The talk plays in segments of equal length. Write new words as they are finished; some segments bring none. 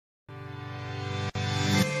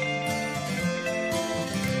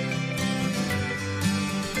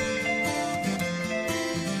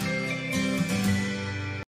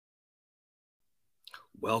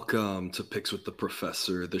Welcome to Picks with the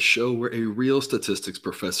Professor, the show where a real statistics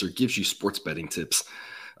professor gives you sports betting tips.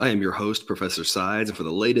 I am your host, Professor Sides, and for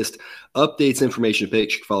the latest updates, information,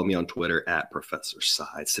 picks, you can follow me on Twitter at Professor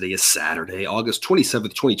Sides. Today is Saturday, August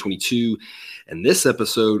 27th, 2022, and this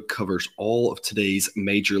episode covers all of today's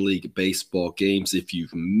Major League Baseball games. If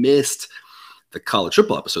you've missed the college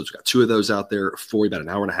football episodes, we've got two of those out there for you, about an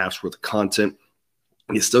hour and a half's worth of content.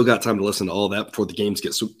 You still got time to listen to all that before the games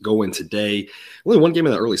get going today. Only one game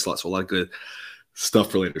in the early slot, so a lot of good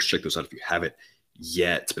stuff for later. Check those out if you haven't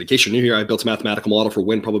yet. But in case you're new here, I built a mathematical model for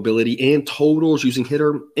win probability and totals using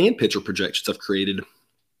hitter and pitcher projections I've created,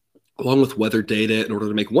 along with weather data, in order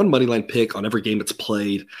to make one moneyline pick on every game that's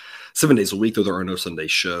played 7 days a week, though there are no Sunday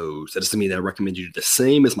shows. That doesn't mean that I recommend you do the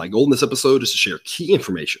same. As my goal in this episode is to share key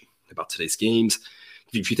information about today's games,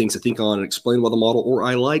 give you a few things to think on, and explain why the model or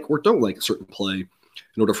I like or don't like a certain play,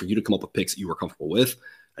 in order for you to come up with picks that you are comfortable with.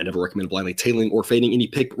 I never recommend blindly tailing or fading any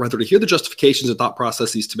pick, but rather to hear the justifications and thought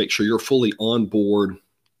processes to make sure you're fully on board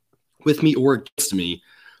with me or against me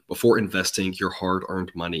before investing your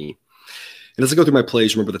hard-earned money. And as I go through my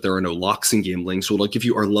plays, remember that there are no locks in gambling, so what I'll give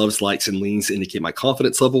you are loves, likes, and leans to indicate my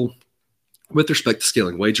confidence level with respect to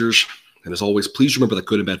scaling wagers. And as always, please remember that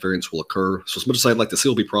good and bad variance will occur. So as much as I'd like to see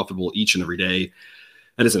will be profitable each and every day,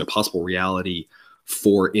 that is an impossible reality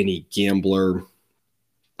for any gambler.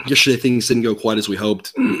 Yesterday, things didn't go quite as we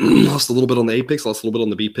hoped. Lost a little bit on the A picks, lost a little bit on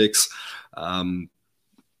the B picks.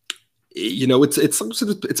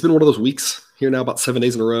 It's been one of those weeks here now, about 7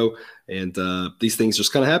 days in a row, and these things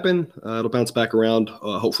just kind of happen. It'll bounce back around,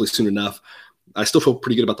 hopefully soon enough. I still feel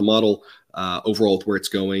pretty good about the model overall with where it's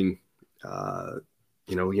going. Last night,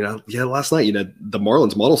 the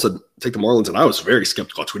Marlins model said take the Marlins, and I was very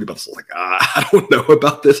skeptical. I tweeted about this. I was like, I don't know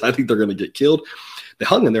about this. I think they're going to get killed. They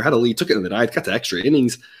hung in there, had a lead, took it in the ninth, got to extra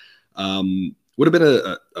innings. Would have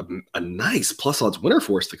been a nice plus odds winner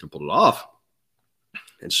for us that could have pulled it off.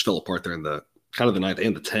 And just fell apart there in the kind of the ninth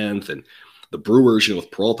and the 10th. And the Brewers, with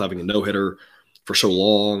Peralta having a no-hitter for so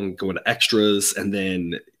long, going to extras, and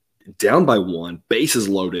then down by one, bases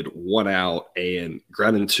loaded, one out, and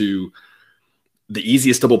grounding to the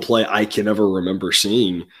easiest double play I can ever remember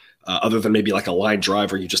seeing. Other than maybe like a line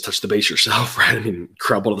drive where you just touch the base yourself, right? I mean,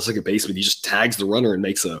 grab one of the second baseman, he just tags the runner and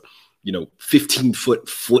makes a, 15-foot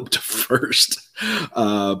flip to first.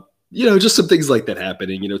 Just some things like that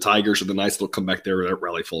happening. Tigers with a nice little comeback there. That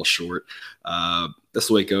rally falls short. That's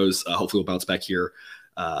the way it goes. Hopefully we'll bounce back here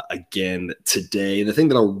again today. And the thing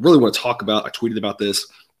that I really want to talk about, I tweeted about this.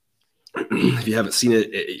 If you haven't seen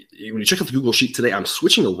it, when you check out the Google Sheet today, I'm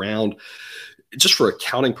switching around just for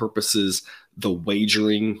accounting purposes, the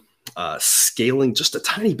wagering scaling just a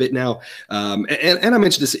tiny bit now. And I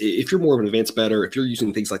mentioned this, if you're more of an advanced bettor, if you're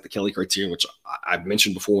using things like the Kelly criterion, which I've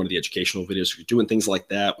mentioned before in one of the educational videos, if you're doing things like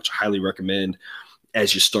that, which I highly recommend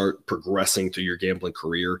as you start progressing through your gambling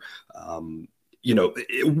career, how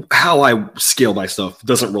I scale my stuff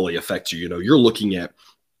doesn't really affect you. You're looking at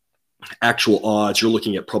actual odds, you're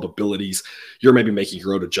looking at probabilities, you're maybe making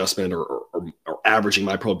your own adjustment or averaging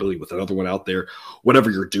my probability with another one out there, whatever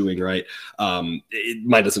you're doing, right?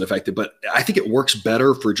 Mine doesn't affect it, but I think it works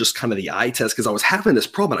better for just kind of the eye test, because I was having this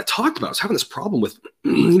problem, and I was having this problem with,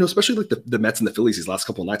 especially like the Mets and the Phillies these last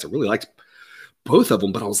couple of nights. I really liked both of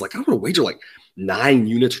them, but I was like, I don't want to wager like 9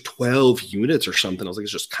 units or 12 units or something. I was like,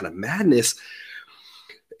 it's just kind of madness.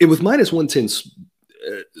 And with minus 110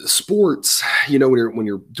 sports, when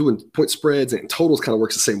you're doing point spreads and totals, kind of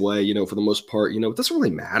works the same way, for the most part. It doesn't really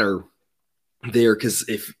matter there, because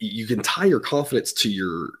if you can tie your confidence to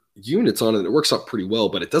your units on it, it works out pretty well.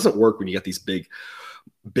 But it doesn't work when you get these big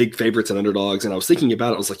favorites and underdogs. And I was thinking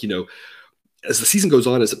about it, I was like, as the season goes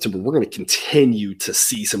on in September, we're going to continue to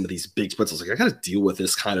see some of these big spreads. I was like, I got to deal with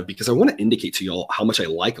this kind of, because I want to indicate to y'all how much I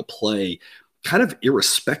like a play, kind of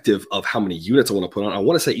irrespective of how many units I want to put on. I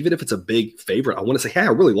want to say, even if it's a big favorite, I want to say, hey,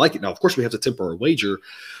 I really like it. Now, of course, we have to temper our wager,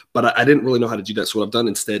 but I didn't really know how to do that. So what I've done,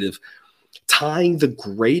 instead of tying the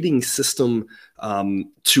grading system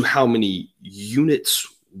to how many units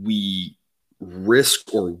we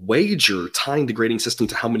risk or wager, tying the grading system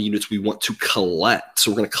to how many units we want to collect.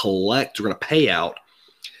 So we're going to pay out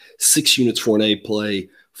 6 units for an A play,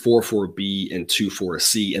 4 for a B, and 2 for a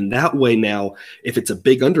C. And that way now, if it's a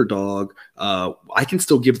big underdog, I can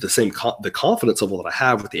still give the same the confidence level that I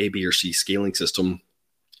have with the A, B, or C scaling system,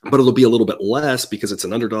 but it'll be a little bit less because it's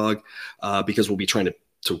an underdog, because we'll be trying to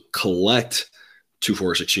collect 2,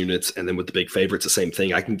 4, 6 units. And then with the big favorites, the same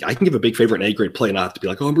thing. I can give a big favorite an A grade play and not have to be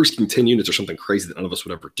like, I'm risking 10 units or something crazy that none of us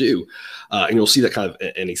would ever do. And you'll see that kind of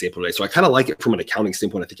an example today. So I kind of like it from an accounting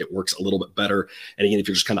standpoint. I think it works a little bit better. And again, if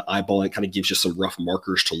you're just kind of eyeballing, it kind of gives you some rough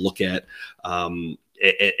markers to look at.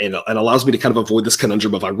 and allows me to kind of avoid this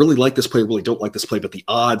conundrum of I really like this play, really don't like this play, but the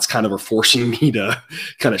odds kind of are forcing me to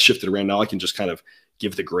kind of shift it around. Now I can just kind of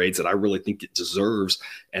give the grades that I really think it deserves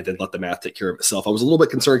and then let the math take care of itself. I was a little bit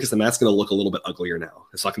concerned because the math's going to look a little bit uglier now.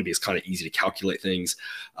 It's not going to be as kind of easy to calculate things.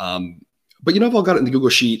 But I've all got it in the Google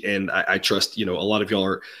Sheet, and I trust, a lot of y'all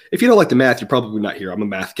are, if you don't like the math, you're probably not here. I'm a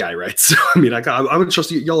math guy, right? So, I would trust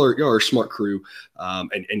you. Y'all are a smart crew,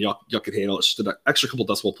 and y'all can handle it. It's just an extra couple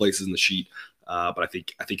decimal places in the sheet. But I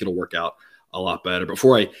think it'll work out a lot better.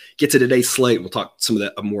 Before I get to today's slate, we'll talk some of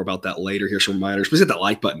that more about that later. Here's some reminders. Please hit that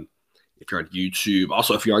like button if you're on YouTube.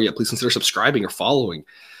 Also, if you are yet, please consider subscribing or following.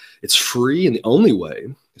 It's free, and the only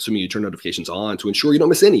way, assuming you turn notifications on, to ensure you don't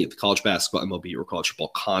miss any of the college basketball, MLB, or college football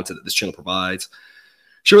content that this channel provides.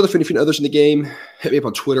 Share with a friend if you know others in the game. Hit me up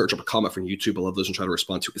on Twitter or drop a comment from YouTube. I love those and try to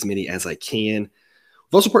respond to as many as I can.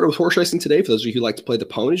 We've also partnered with Horse Racing Today. For those of you who like to play the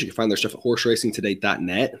ponies, you can find their stuff at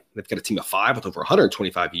horseracingtoday.net. They've got a team of 5 with over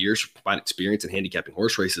 125 years of combined experience in handicapping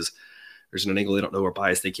horse races. There's an angle they don't know or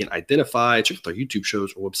bias they can't identify. Check out their YouTube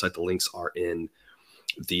shows or website. The links are in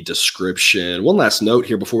the description. One last note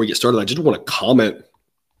here before we get started. I just want to comment.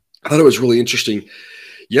 I thought it was really interesting.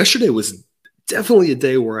 Yesterday was definitely a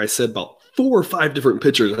day where I said about 4 or 5 different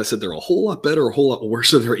pitchers. I said they're a whole lot better, a whole lot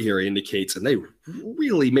worse than their ERA indicates, and they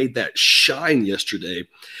really made that shine yesterday.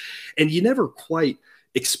 And you never quite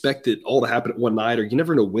expect it all to happen at one night, or you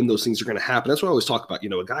never know when those things are going to happen. That's what I always talk about.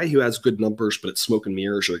 A guy who has good numbers, but it's smoke and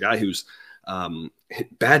mirrors, or a guy who's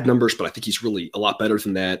bad numbers, but I think he's really a lot better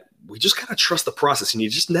than that. We just got to trust the process, and you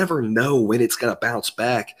just never know when it's going to bounce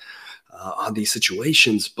back on these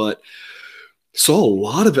situations. But saw a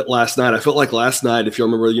lot of it last night. I felt like last night, if you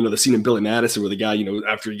remember, the scene in Billy Madison where the guy,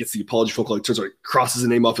 after he gets the apology phone call, he turns around, crosses a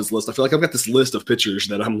name off his list. I feel like I've got this list of pitchers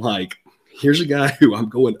that I'm like, here's a guy who I'm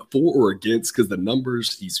going for or against because the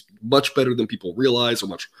numbers, he's much better than people realize or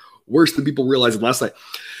much worse than people realize. And last night,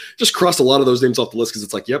 just crossed a lot of those names off the list because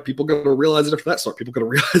it's like, yep, people going to realize it after that start. People going to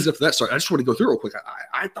realize it after that start. I just want to go through real quick.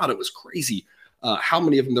 I thought it was crazy how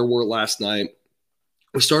many of them there were last night.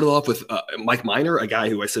 We started off with Mike Minor, a guy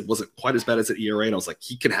who I said wasn't quite as bad as at ERA, and I was like,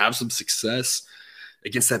 he could have some success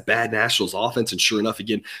against that bad Nationals offense. And sure enough,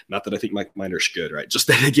 again, not that I think Mike Minor's good, right? Just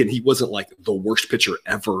that, again, he wasn't like the worst pitcher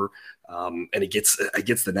ever. And against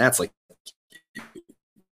the Nats, like,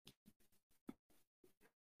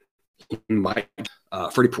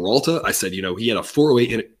 Freddie Peralta, I said, he had a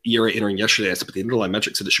 4.08 ERA entering yesterday. I said, but the underlying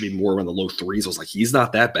metric said it should be more around the low 3s. I was like, he's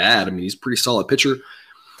not that bad. He's a pretty solid pitcher.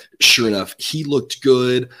 Sure enough, he looked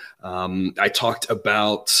good. I talked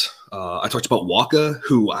about Waka,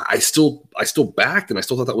 who I still backed, and I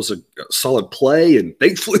still thought that was a solid play. And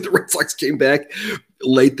thankfully, the Red Sox came back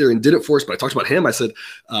late there and did it for us. But I talked about him. I said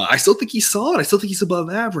I still think he's solid. I still think he's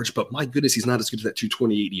above average. But my goodness, he's not as good as that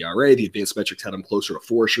 2.28 ERA. The advanced metrics had him closer to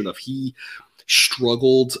 4. Sure enough, he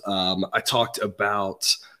struggled. I talked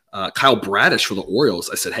about Kyle Bradish for the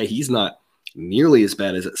Orioles. I said, hey, he's not nearly as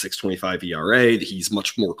bad as at 6.25 ERA. He's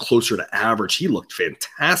much more closer to average. He looked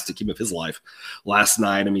fantastic game of his life last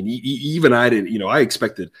night. Even I didn't, I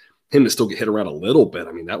expected him to still get hit around a little bit.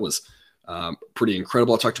 That was pretty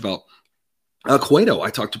incredible. I talked about Cueto.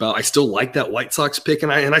 I still like that White Sox pick,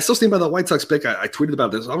 and I still stand by that White Sox pick. I tweeted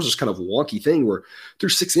about this. I was just kind of a wonky thing where through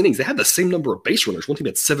 6 innings, they had the same number of base runners. One team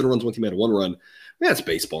had 7 runs, one team had 1 run. That's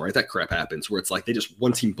baseball, right? That crap happens where it's like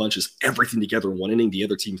one team bunches everything together in 1 inning. The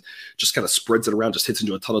other team just kind of spreads it around, just hits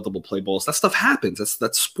into a ton of double play balls. That stuff happens.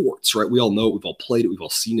 That's sports, right? We all know it. We've all played it. We've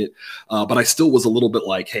all seen it. But I still was a little bit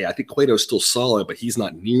like, hey, I think Cueto's still solid, but he's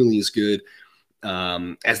not nearly as good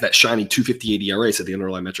as that shiny 2.58 ERA. So the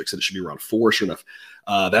underlying metric said it should be around 4. Sure enough,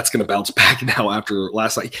 that's going to bounce back now after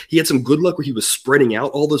last night. He had some good luck where he was spreading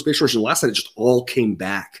out all those base runners, and last night it just all came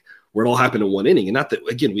back where it all happened in 1 inning. And not that,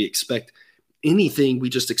 again, we expect anything, we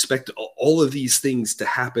just expect all of these things to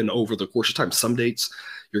happen over the course of time. Some dates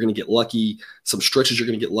you're going to get lucky. Some stretches you're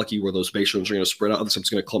going to get lucky where those base runners are going to spread out. Other times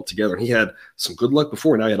it's going to clump together. And he had some good luck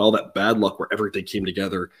before. Now he had all that bad luck where everything came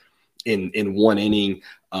together in 1 inning.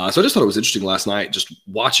 So I just thought it was interesting last night, just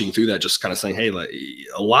watching through that, just kind of saying, hey, like,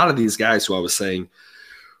 a lot of these guys who I was saying,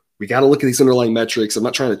 we got to look at these underlying metrics. I'm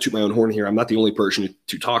not trying to toot my own horn here. I'm not the only person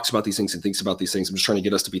who talks about these things and thinks about these things. I'm just trying to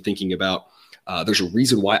get us to be thinking about there's a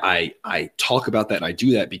reason why I talk about that and I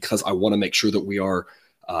do that, because I want to make sure that we are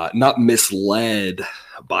not misled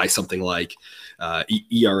by something like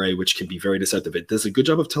ERA, which can be very deceptive. It does a good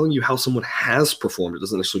job of telling you how someone has performed. It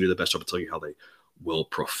doesn't necessarily do the best job of telling you how they will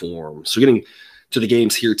perform. So getting to the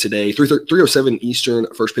games here today, 3:07 Eastern,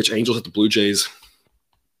 first pitch, Angels at the Blue Jays.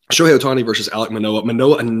 Shohei Ohtani versus Alek Manoah.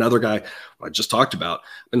 Manoah, another guy I just talked about.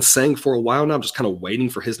 Been saying for a while now, I'm just kind of waiting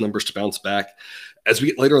for his numbers to bounce back. As we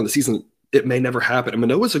get later on the season, it may never happen. And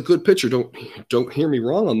Manoah's a good pitcher. Don't hear me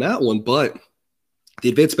wrong on that one, but the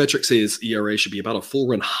advanced metrics say his ERA should be about a full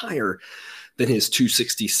run higher than his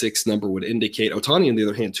 266 number would indicate. Ohtani, on the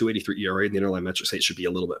other hand, 283 ERA, and the underlying metrics say it should be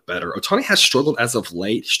a little bit better. Ohtani has struggled as of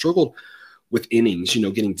late. He struggled with innings,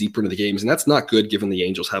 getting deeper into the games, and that's not good given the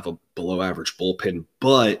Angels have a below average bullpen.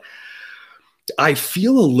 But I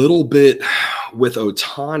feel a little bit with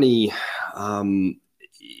Ohtani,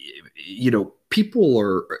 people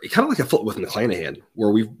are kind of like I felt with McClanahan, where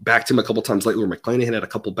we've backed him a couple times lately, where McClanahan had a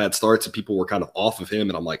couple bad starts and people were kind of off of him.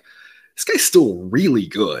 And I'm like, this guy's still really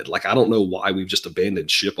good. Like, I don't know why we've just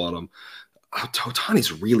abandoned ship on him.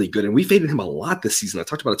 Ohtani's really good. And we faded him a lot this season. I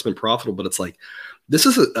talked about it's been profitable, but it's like, this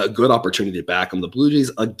is a good opportunity to back him. The Blue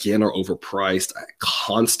Jays, again, are overpriced.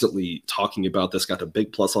 Constantly talking about this. Got a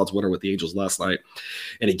big plus odds winner with the Angels last night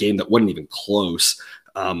in a game that wasn't even close.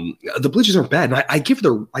 The Blue Jays aren't bad. And I give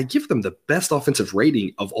them the best offensive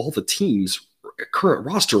rating of all the teams' current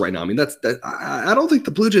roster right now. I mean, I don't think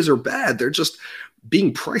the Blue Jays are bad. They're just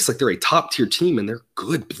being priced like they're a top tier team, and they're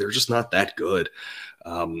good, but they're just not that good.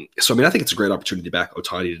 So, I mean, I think it's a great opportunity to back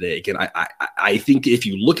Ohtani today. Again, I think if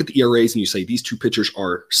you look at the ERAs and you say these two pitchers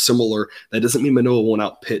are similar, that doesn't mean Manoah won't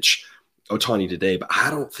outpitch Ohtani today, but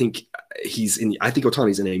I don't think I think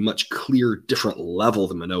Ohtani's in a much clear, different level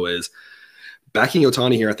than Manoah is. Backing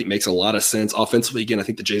Ohtani here, I think, makes a lot of sense. Offensively, again, I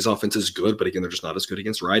think the Jays offense is good, but again, they're just not as good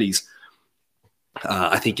against righties.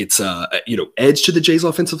 I think it's edge to the Jays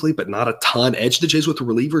offensively, but not a ton. Edge to the Jays with the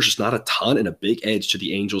relievers, just not a ton, and a big edge to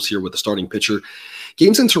the Angels here with the starting pitcher.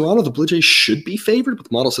 Games in Toronto, the Blue Jays should be favored, but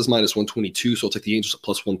the model says minus 122, so I'll take the Angels at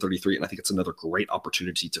plus 133, and I think it's another great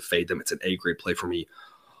opportunity to fade them. It's an A-grade play for me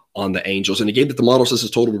on the Angels. And a game that the model says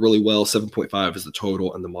is totaled really well, 7.5 is the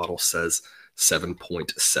total, and the model says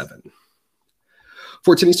 7.7.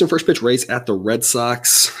 14 Eastern first pitch, Rays at the Red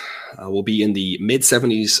Sox. Will be in the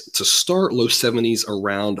mid-70s to start, low 70s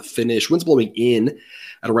around finish. Winds blowing in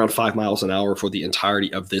at around 5 miles an hour for the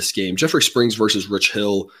entirety of this game. Jeffrey Springs versus Rich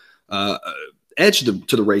Hill. Edge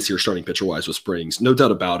to the Rays here, starting pitcher-wise with Springs. No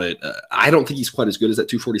doubt about it. I don't think he's quite as good as that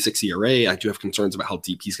 246 ERA. I do have concerns about how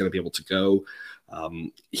deep he's going to be able to go.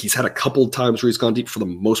 He's had a couple of times where he's gone deep. For the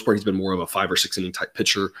most part, he's been more of a 5 or 6 inning type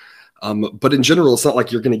pitcher. But in general, it's not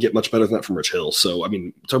like you're going to get much better than that from Rich Hill. So, I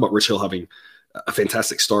mean, talk about Rich Hill having a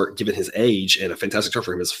fantastic start given his age, and a fantastic start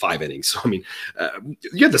for him is 5 innings. So, I mean,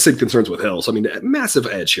 you have the same concerns with Hill. So, I mean, massive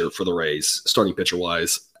edge here for the Rays, starting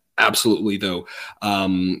pitcher-wise. Absolutely, though.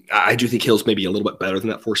 I do think Hill's maybe a little bit better than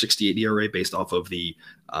that 4.68 ERA based off of the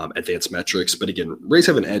advanced metrics. But again, Rays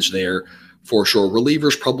have an edge there for sure.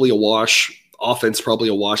 Relievers probably a wash. Offense probably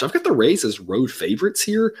a wash. I've got the Rays as road favorites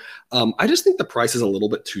here. I just think the price is a little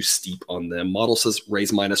bit too steep on them. Model says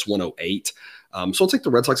Rays minus 108. So I'll take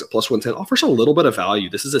the Red Sox at plus 110. Offers a little bit of value.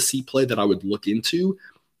 This is a C play that I would look into.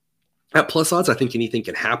 At plus odds, I think anything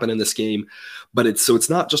can happen in this game, but it's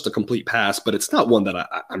not just a complete pass, but it's not one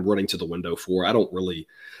that I'm running to the window for. I don't really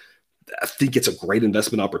think it's a great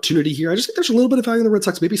investment opportunity here. I just think there's a little bit of value in the Red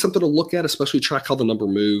Sox, maybe something to look at, especially track how the number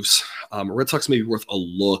moves. Red Sox may be worth a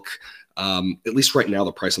look. At least right now,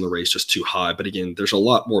 the price on the Rays is just too high. But again, there's a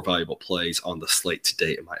lot more valuable plays on the slate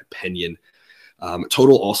today, in my opinion.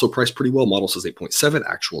 Total also priced pretty well. Model says 8.7.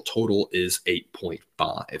 Actual total is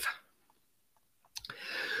 8.5.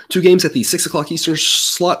 2 games at the 6 o'clock Eastern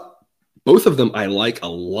slot. Both of them I like a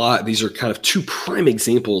lot. These are kind of 2 prime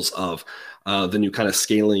examples of the new kind of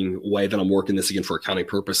scaling way that I'm working this again for accounting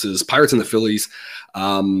purposes. Pirates and the Phillies.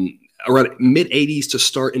 Around mid-80s to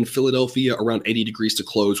start in Philadelphia, around 80 degrees to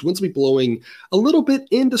close. Winds will be blowing a little bit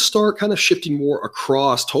in to start, kind of shifting more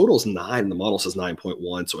across. Total's 9, the model says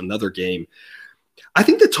 9.1, so another game. I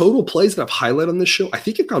think the total plays that I've highlighted on this show, I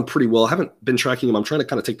think have gone pretty well. I haven't been tracking them. I'm trying to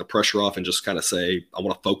kind of take the pressure off and just kind of say I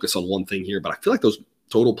want to focus on one thing here, but I feel like those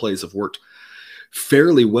total plays have worked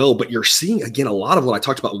fairly well. But you're seeing, again, a lot of what I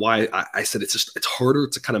talked about, why I said it's harder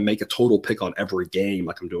to kind of make a total pick on every game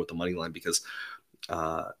like I'm doing with the money line, because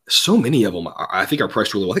so many of them I think are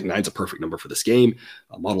priced really well. I think 9's a perfect number for this game.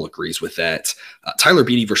 Model agrees with that. Tyler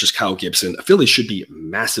Beede versus Kyle Gibson. Phillies should be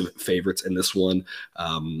massive favorites in this one.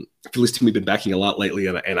 Phillies team we've been backing a lot lately,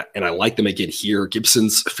 and I like them again here.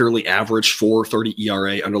 Gibson's fairly average, 4.30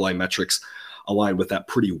 ERA. Underlying metrics align with that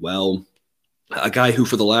pretty well. A guy who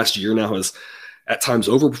for the last year now has at times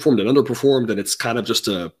overperformed and underperformed, and it's kind of just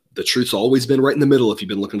the truth's always been right in the middle. If you've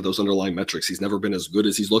been looking at those underlying metrics, he's never been as good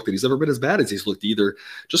as he's looked, and he's never been as bad as he's looked either.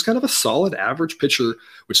 Just kind of a solid average pitcher,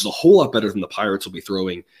 which is a whole lot better than the Pirates will be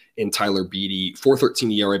throwing in Tyler Beede.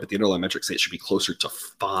 4.13 ERA, but the underlying metrics say it should be closer to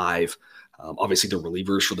 5. Obviously, the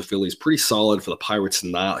relievers for the Phillies pretty solid. For the Pirates,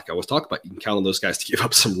 not. Like I was talking about, you can count on those guys to give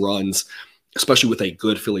up some runs. especially with a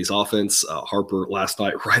good Phillies offense. Harper last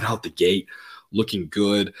night, right out the gate, looking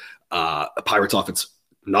good. The Pirates offense,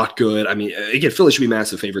 not good. I mean, again, Philly should be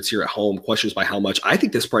massive favorites here at home. Questions by how much. I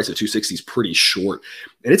think this price of 260 is pretty short.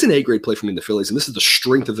 And it's an A-grade play for me in the Phillies. And this is the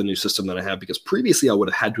strength of the new system that I have, because previously I would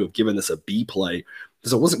have had to have given this a B play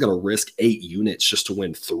because I wasn't going to risk 8 units just to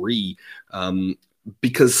win 3.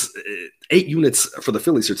 Because 8 units for the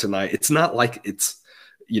Phillies here tonight, it's not like it's,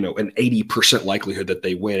 an 80% likelihood that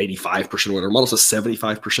they win, 85% win. Our model says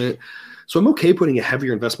 75%. So I'm okay putting a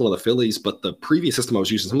heavier investment on the Phillies, but the previous system I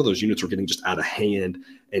was using, some of those units were getting just out of hand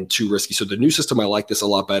and too risky. So the new system, I like this a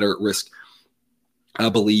lot better. At risk, I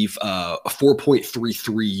believe,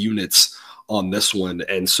 4.33 units on this one.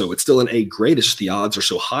 And so it's still an A grade. It's just the odds are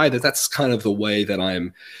so high that's kind of the way that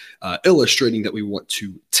I'm illustrating that we want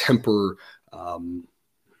to temper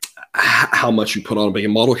how much you put on. But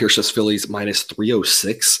your model here says Phillies minus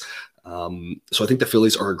 306. So I think the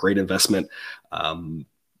Phillies are a great investment.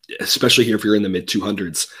 Especially here if you're in the mid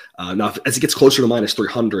 200s. Now, as it gets closer to minus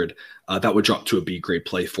 300, that would drop to a B grade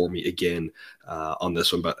play for me again on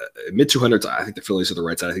this one. But mid 200s, I think the Phillies are the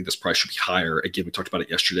right side. I think this price should be higher. Again, we talked about it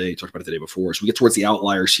yesterday, talked about it the day before. So we get towards the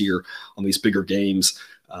outliers here on these bigger games.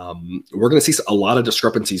 We're going to see a lot of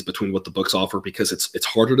discrepancies between what the books offer because it's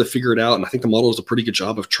harder to figure it out. And I think the model does a pretty good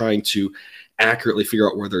job of trying to accurately figure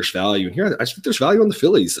out where there's value. And here, I think there's value on the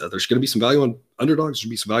Phillies. There's going to be some value on underdogs. There's going to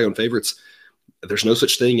be some value on favorites. There's no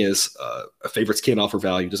such thing as favorites can't offer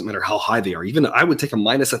value. It doesn't matter how high they are. Even I would take a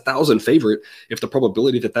minus 1,000 favorite if the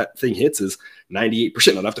probability that thing hits is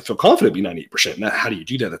 98%. I'd have to feel confident it'd be 98%. Now, how do you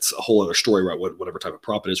do that? That's a whole other story, right? Whatever type of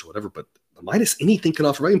prop it is or whatever. But the minus anything can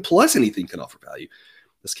offer value, and plus anything can offer value.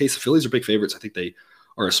 In this case, the Phillies are big favorites. I think they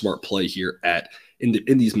are a smart play here in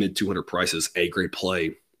these mid 200 prices. A great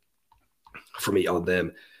play for me on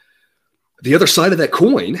them. The other side of that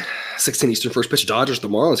coin, 16 Eastern first pitch, Dodgers, the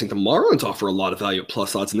Marlins. I think the Marlins offer a lot of value at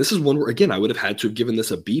plus odds. And this is one where, again, I would have had to have given this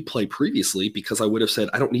a B play previously because I would have said,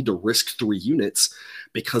 I don't need to risk 3 units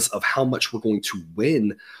because of how much we're going to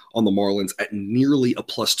win on the Marlins at nearly a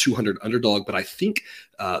plus 200 underdog. But I think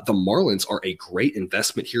the Marlins are a great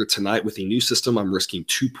investment here tonight with a new system. I'm risking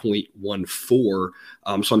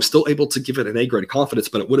 2.14. So I'm still able to give it an A grade of confidence,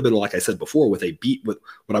 but it would have been, like I said before, with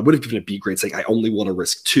what I would have given a B grade saying I only want to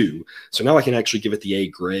risk 2. So now I can actually give it the A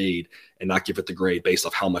grade and not give it the grade based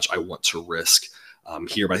off how much I want to risk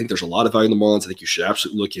here. But I think there's a lot of value in the Marlins. I think you should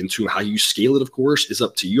absolutely look into how you scale it, of course, is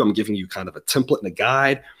up to you. I'm giving you kind of a template and a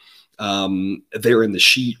guide there in the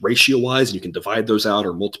sheet ratio-wise, and you can divide those out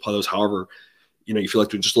or multiply those however you feel like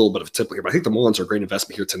doing just a little bit of a template here. But I think the Marlins are a great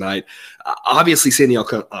investment here tonight. Obviously, Sandy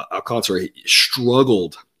Alcantara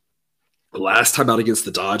struggled last time out against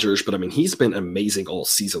the Dodgers, but I mean, he's been amazing all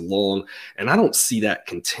season long, and I don't see that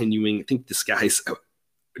continuing. I think this guy's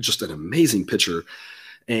just an amazing pitcher.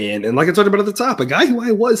 And like I talked about at the top, a guy who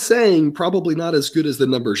I was saying probably not as good as the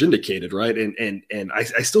numbers indicated, right? And I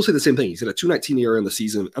still say the same thing. He's got a 2.19 ERA in the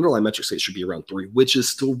season. Underlying metrics say it should be around 3, which is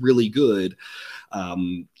still really good.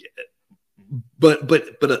 But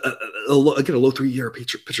again, a low 3 ERA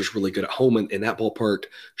pitcher is really good at home, and in that ballpark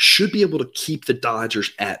should be able to keep the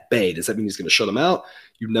Dodgers at bay. Does that mean he's going to shut them out?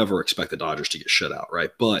 You never expect the Dodgers to get shut out,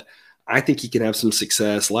 right? But I think he can have some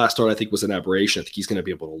success. Last start, I think, was an aberration. I think he's going to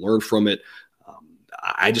be able to learn from it.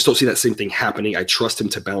 I just don't see that same thing happening. I trust him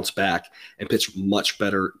to bounce back and pitch much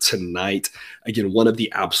better tonight. Again, one of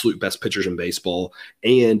the absolute best pitchers in baseball.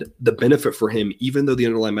 And the benefit for him, even though the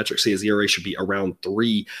underlying metrics say his ERA should be around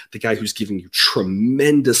 3, the guy who's giving you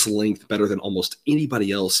tremendous length, better than almost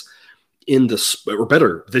anybody else in the or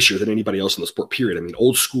better this year than anybody else in the sport, period. I mean,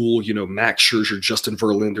 old school, Max Scherzer, Justin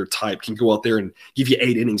Verlander type can go out there and give you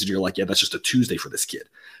 8 innings and you're like, yeah, that's just a Tuesday for this kid.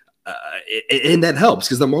 And that helps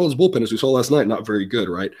because the Marlins bullpen, as we saw last night, not very good,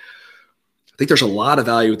 right? I think there's a lot of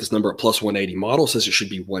value with this number at plus 180. Model says it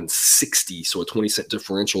should be 160, so a 20-cent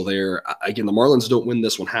differential there. Again, the Marlins don't win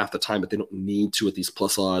this one half the time, but they don't need to at these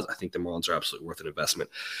plus odds. I think the Marlins are absolutely worth an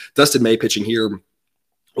investment. Dustin May pitching here.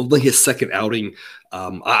 Only his second outing.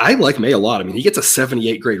 I like May a lot. I mean, he gets a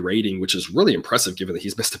 78 grade rating, which is really impressive given that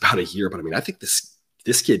he's missed about a year. But I mean, I think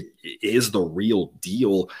this kid is the real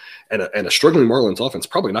deal, and a struggling Marlins offense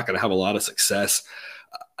probably not going to have a lot of success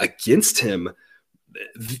against him.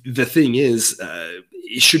 The thing is,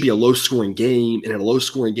 it should be a low-scoring game, and in a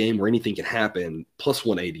low-scoring game where anything can happen, plus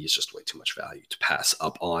 180 is just way too much value to pass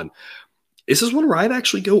up on. This is one where I'd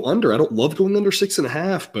actually go under. I don't love going under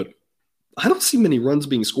 6.5, but I don't see many runs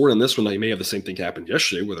being scored on this one. Now, you may have the same thing happen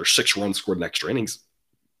yesterday where there's 6 runs scored in extra innings.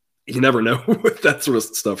 You never know with that sort of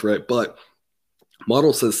stuff, right? But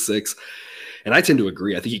model says 6. And I tend to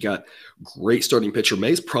agree. I think he got great starting pitcher.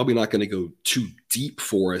 May's probably not going to go too deep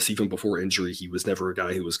for us. Even before injury, he was never a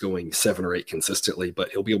guy who was going 7 or 8 consistently, but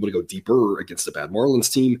he'll be able to go deeper against a bad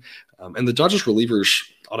Marlins team. And the Dodgers relievers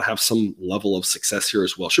ought to have some level of success here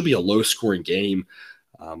as well. Should be a low-scoring game.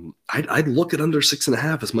 I'd look at under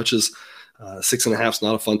 6.5 as much as 6.5 is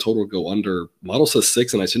not a fun total to go under. Model says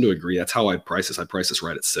 6, and I tend to agree. That's how I'd price this. I'd price this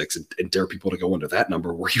right at 6 and dare people to go under that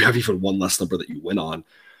number where you have even one less number that you win on.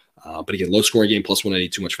 But again, low scoring game, plus 180,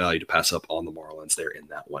 too much value to pass up on the Marlins there in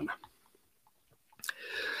that one.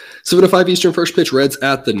 7:05 Eastern, first pitch, Reds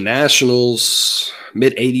at the Nationals.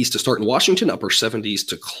 Mid-80s to start in Washington, upper 70s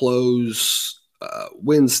to close.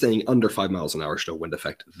 Wind staying under 5 miles an hour, no wind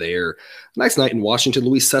effect there. Nice night in Washington.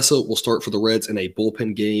 Luis Cessa will start for the Reds in a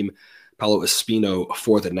bullpen game. Paulo Espino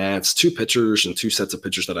for the Nats. 2 pitchers and 2 sets of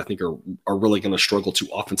pitchers that I think are really going to struggle, 2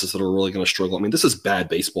 offenses that are really going to struggle. I mean, this is bad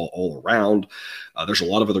baseball all around. There's a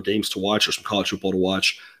lot of other games to watch. There's some college football to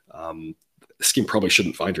watch. This game probably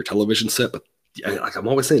shouldn't find your television set, but like I'm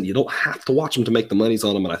always saying, you don't have to watch them to make the monies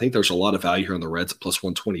on them, and I think there's a lot of value here on the Reds at plus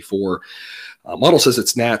 124. Model says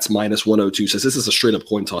it's Nats minus 102, says this is a straight-up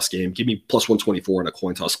coin toss game. Give me plus 124 and a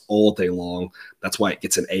coin toss all day long. That's why it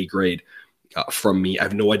gets an A grade from me. I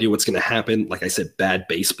have no idea what's going to happen. Like I said, bad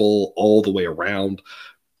baseball all the way around.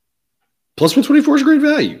 Plus 124 is a great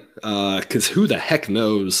value because who the heck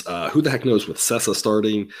knows? Who the heck knows with Cessa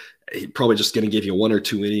starting? He's probably just going to give you 1 or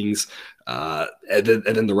 2 innings. And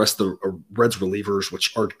then the rest of the Reds relievers,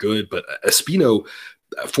 which aren't good. But Espino,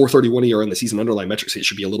 4.31 ERA in the season underlying metrics, it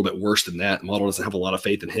should be a little bit worse than that. Model doesn't have a lot of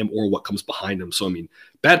faith in him or what comes behind him. So, I mean,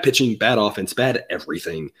 bad pitching, bad offense, bad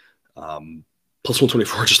everything. Plus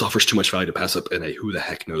 124 just offers too much value to pass up in a who the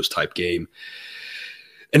heck knows type game.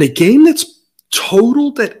 And a game that's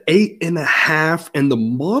totaled at 8.5, and the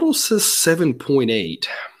model says 7.8.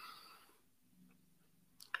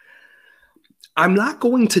 I'm not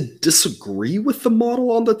going to disagree with the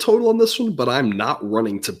model on the total on this one, but I'm not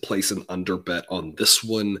running to place an under bet on this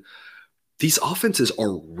one. These offenses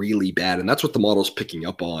are really bad, and that's what the model's picking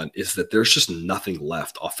up on, is that there's just nothing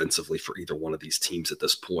left offensively for either one of these teams at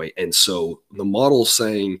this point. And so the model's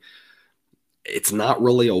saying it's not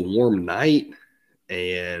really a warm night,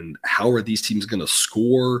 and how are these teams going to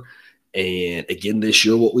score? And again, this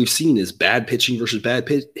year, what we've seen is bad pitching versus bad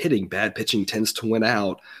hitting. Bad pitching tends to win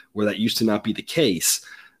out, where that used to not be the case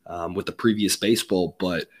with the previous baseball.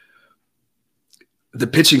 But the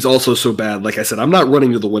pitching's also so bad. Like I said, I'm not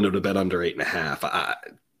running to the window to bet under 8.5.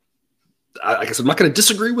 I guess I'm not going to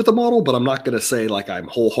disagree with the model, but I'm not going to say like I'm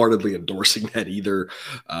wholeheartedly endorsing that either.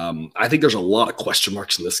 I think there's a lot of question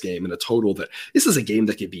marks in this game, and a total that this is a game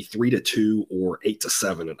that could be 3-2 or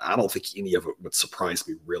 8-7, and I don't think any of it would surprise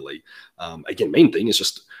me really. Again, main thing is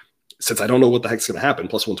just since I don't know what the heck's going to happen,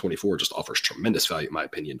 plus 124 just offers tremendous value in my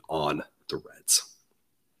opinion on the Reds.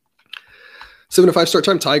 7-5 start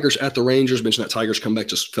time, Tigers at the Rangers. Mentioned that Tigers comeback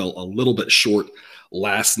just fell a little bit short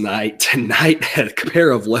last night. Tonight had a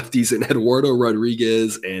pair of lefties in Eduardo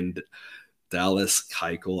Rodriguez and Dallas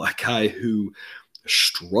Keuchel, a guy who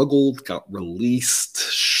struggled, got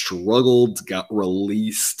released,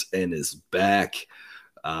 and is back.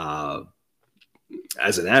 As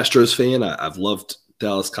an Astros fan, I've loved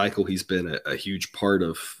Dallas Keuchel. He's been a huge part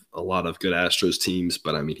of a lot of good Astros teams,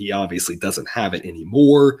 but I mean, he obviously doesn't have it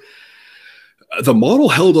anymore. The model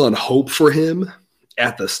held on hope for him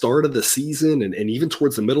at the start of the season and even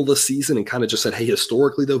towards the middle of the season and kind of just said, hey,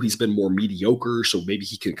 historically, though, he's been more mediocre, so maybe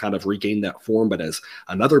he can kind of regain that form. But as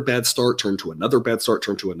another bad start turned to another bad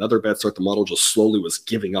start, the model just slowly was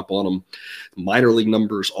giving up on him. Minor league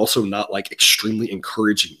numbers also not like extremely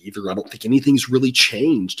encouraging either. I don't think anything's really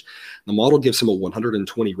changed. The model gives him a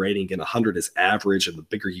 120 rating, and 100 is average, and the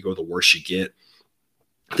bigger you go, the worse you get.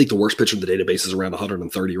 I think the worst pitcher in the database is around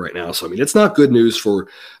 130 right now. So, I mean, it's not good news for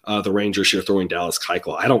the Rangers here throwing Dallas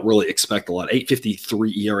Keuchel. I don't really expect a lot.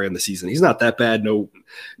 8.53 ERA in the season. He's not that bad.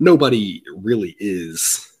 Nobody really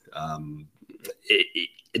is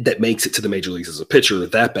that makes it to the major leagues as a pitcher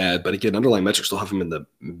that bad. But again, underlying metrics still have him in the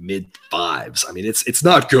mid 5s. I mean, it's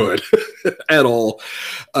not good at all.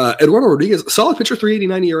 Eduardo Rodriguez, solid pitcher,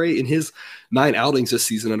 3.89 ERA in his 9 outings this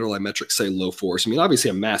season. Underlying metrics say low 4s. I mean, obviously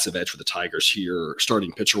a massive edge for the Tigers here,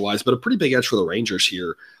 starting pitcher-wise, but a pretty big edge for the Rangers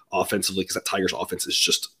here offensively because that Tigers offense is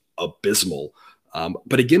just abysmal.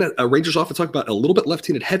 But again, a Rangers offense, talk about a little bit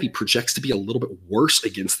left-handed heavy, projects to be a little bit worse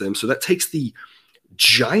against them. So that takes the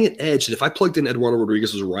giant edge that if I plugged in Eduardo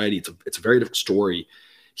Rodriguez as a righty, it's a very different story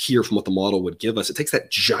here from what the model would give us. It takes that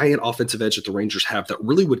giant offensive edge that the Rangers have that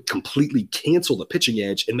really would completely cancel the pitching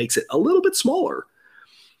edge and makes it a little bit smaller.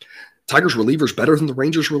 Tigers relievers better than the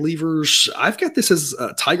Rangers relievers. I've got this as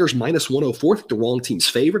Tigers minus 104. I think the wrong team's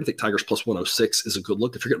favorite. I think Tigers plus 106 is a good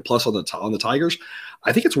look. If you're getting plus on the Tigers,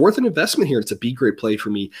 I think it's worth an investment here. It's a B grade play for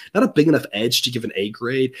me. Not a big enough edge to give an A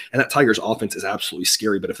grade. And that Tigers offense is absolutely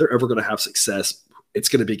scary. But if they're ever going to have success, it's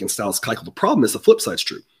going to be against Dallas Keuchel. The problem is the flip side's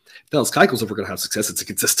true. If Dallas Keuchel's ever going to have success, it's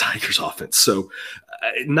against this Tigers offense. So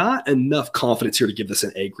not enough confidence here to give this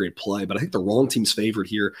an A grade play. But I think the wrong team's favored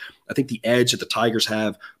here. I think the edge that the Tigers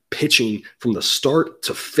have pitching from the start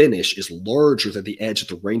to finish is larger than the edge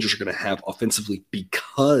that the Rangers are going to have offensively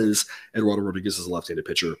because Eduardo Rodriguez is a left-handed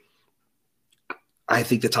pitcher. I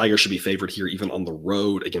think the Tigers should be favored here even on the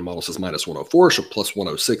road. Again, model says minus 104, so plus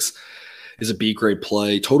 106 is a B grade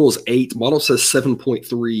play. Total is 8. Model says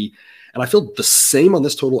 7.3. And I feel the same on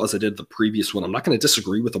this total as I did the previous one. I'm not going to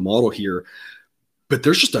disagree with the model here, but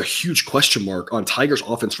there's just a huge question mark on Tigers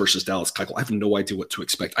offense versus Dallas Keuchel. I have no idea what to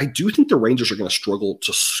expect. I do think the Rangers are going to struggle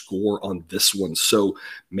to score on this one. So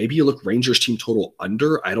maybe you look Rangers team total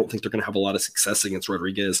under. I don't think they're going to have a lot of success against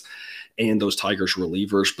Rodriguez and those Tigers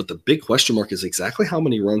relievers. But the big question mark is exactly how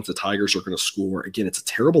many runs the Tigers are going to score. Again, it's a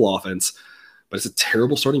terrible offense, but it's a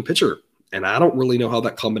terrible starting pitcher. And I don't really know how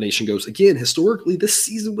that combination goes. Again, historically, this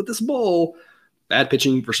season with this ball, bad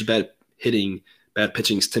pitching versus bad hitting, bad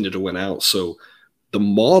pitching's tended to win out. So the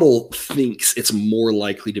model thinks it's more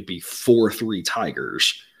likely to be 4-3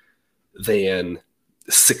 Tigers than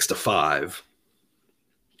 6-5.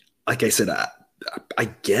 Like I said, I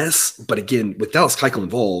guess, but again, with Dallas Keuchel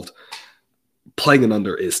involved, playing an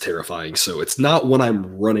under is terrifying. So it's not when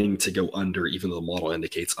I'm running to go under, even though the model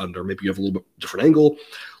indicates under. Maybe you have a little bit different angle,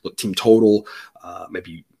 look team total,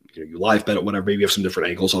 maybe you live bet it, whatever. Maybe you have some different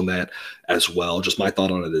angles on that as well. Just my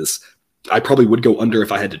thought on it is I probably would go under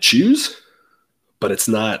if I had to choose, but it's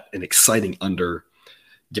not an exciting under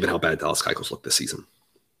given how bad Dallas Keuchel's looked this season.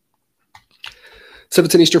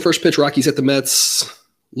 7:10 Eastern, first pitch, Rockies at the Mets.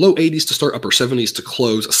 Low 80s to start, upper 70s to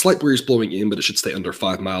close. A slight breeze blowing in, but it should stay under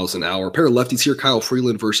 5 miles an hour. A pair of lefties here, Kyle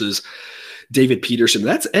Freeland versus David Peterson.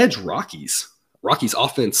 That's edge Rockies. Rockies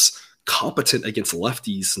offense competent against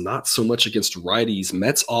lefties, not so much against righties.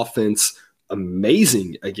 Mets offense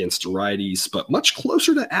amazing against righties, but much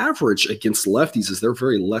closer to average against lefties as they're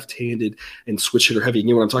very left-handed and switch hitter heavy.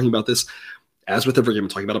 Again, when I'm talking about this, as with every game, I'm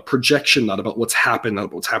talking about a projection, not about what's happened, not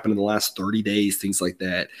about what's happened in the last 30 days, things like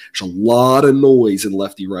that. There's a lot of noise in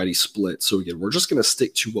lefty-righty split. So again, we're just going to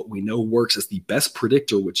stick to what we know works as the best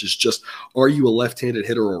predictor, which is just, are you a left-handed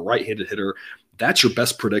hitter or a right-handed hitter? That's your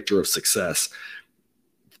best predictor of success,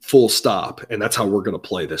 full stop. And that's how we're going to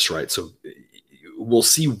play this, right? So we'll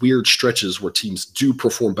see weird stretches where teams do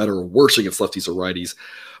perform better or worse against lefties or righties,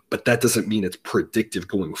 but that doesn't mean it's predictive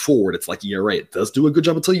going forward. It's like ERA. It does do a good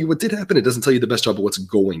job of telling you what did happen. It doesn't tell you the best job of what's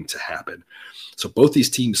going to happen. So both these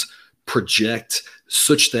teams project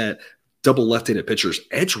such that double left-handed pitchers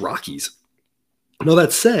edge Rockies. Now,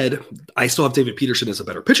 that said, I still have David Peterson as a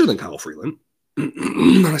better pitcher than Kyle Freeland.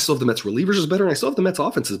 And I still have the Mets relievers as better, and I still have the Mets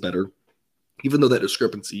offense as better, even though that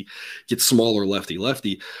discrepancy gets smaller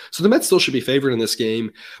lefty-lefty. So the Mets still should be favored in this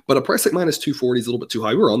game, but a price like minus 240 is a little bit too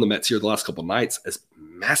high. We were on the Mets here the last couple of nights as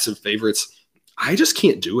massive favorites. I just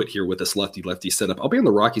can't do it here with this lefty-lefty setup. I'll be on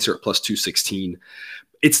the Rockies here at plus 216.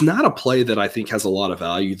 It's not a play that I think has a lot of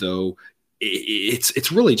value, though.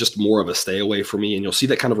 It's really just more of a stay away for me, and you'll see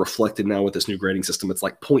that kind of reflected now with this new grading system. It's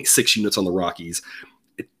like 0.6 units on the Rockies.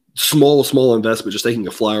 Small investment, just taking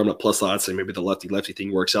a flyer on a plus odds, and maybe the lefty-lefty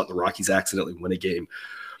thing works out and the Rockies accidentally win a game.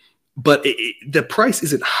 But the price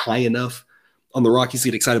isn't high enough on the Rockies to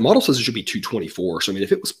get excited. Model says it should be 224. So, I mean,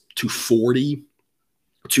 if it was 240,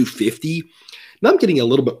 250, now I'm getting a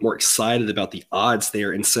little bit more excited about the odds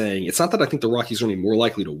there and saying it's not that I think the Rockies are any more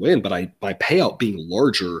likely to win, but my payout being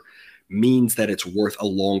larger means that it's worth a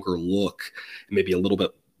longer look and maybe a little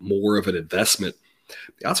bit more of an investment.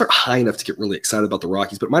 The odds aren't high enough to get really excited about the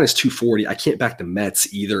Rockies, but minus 240, I can't back the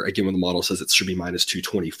Mets either. Again, when the model says it should be minus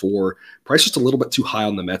 224, price just a little bit too high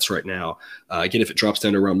on the Mets right now. Again, if it drops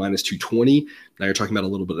down to around minus 220, now you're talking about a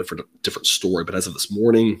little bit different story. But as of this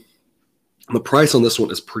morning, the price on this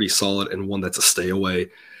one is pretty solid and one that's a stay away.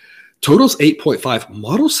 Total's 8.5.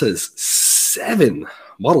 Model says 7.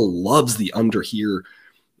 Model loves the under here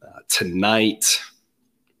tonight.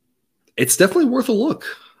 It's definitely worth a look.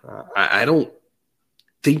 I don't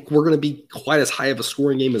think we're going to be quite as high of a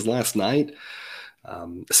scoring game as last night.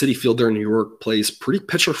 Citi Field there in New York plays pretty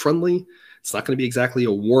pitcher friendly. It's not going to be exactly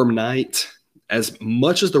a warm night. As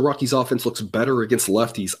much as the Rockies offense looks better against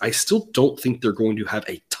lefties, I still don't think they're going to have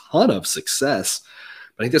a ton of success.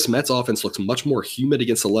 But I think this Mets offense looks much more humid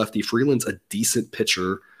against the lefty. Freeland's a decent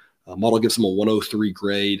pitcher. Model gives him a 103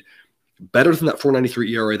 grade. Better than that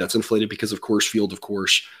 4.93 ERA that's inflated because of Coors Field, of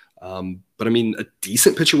course. But I mean, a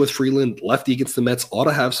decent pitcher with Freeland, lefty against the Mets, ought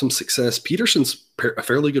to have some success. Peterson's a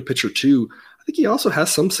fairly good pitcher too. I think he also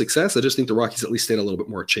has some success. I just think the Rockies at least stand a little bit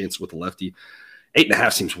more chance with the lefty.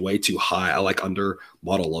 8.5 seems way too high. I like under.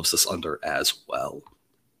 Model loves this under as well.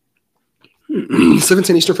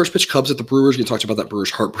 7:10 Eastern, first pitch, Cubs at the Brewers. You talked about that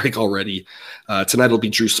Brewers heartbreak already. Tonight it'll be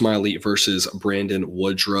Drew Smyly versus Brandon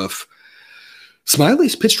Woodruff.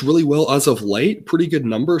 Smiley's pitched really well as of late. Pretty good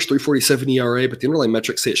numbers, 3.47 ERA, but the underlying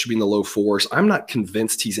metrics say it should be in the low fours. I'm not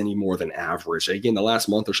convinced he's any more than average. Again, the last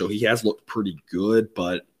month or so, he has looked pretty good,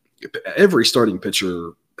 but every starting pitcher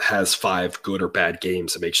has 5 good or bad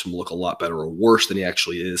games that makes him look a lot better or worse than he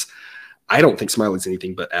actually is. I don't think Smiley's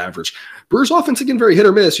anything but average. Brewers offense, again, very hit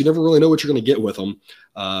or miss. You never really know what you're going to get with them.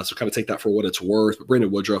 So kind of take that for what it's worth. But Brandon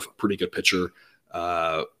Woodruff, pretty good pitcher.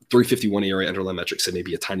 3.51 ERA, underlying metrics, and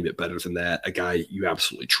maybe a tiny bit better than that. A guy you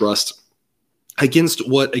absolutely trust. Against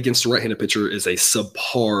a right-handed pitcher is a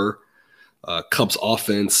subpar Cubs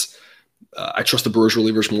offense. I trust the Brewers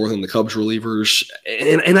relievers more than the Cubs relievers.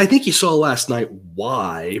 And I think you saw last night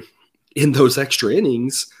why in those extra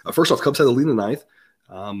innings. First off, Cubs had the lead in the ninth.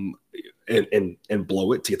 And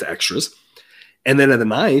blow it to get the extras. And then at the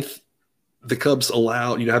ninth, the Cubs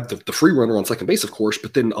allowed, have the free runner on second base, of course,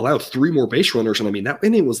 but then allowed 3 more base runners. And I mean, that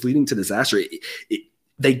inning was leading to disaster.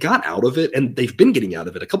 They got out of it, and they've been getting out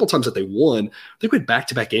of it. A couple times that they won, they went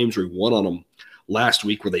back-to-back games where we won on them last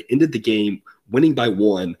week, where they ended the game winning by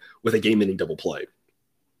 1 with a game-ending double play.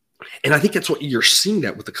 And I think that's what you're seeing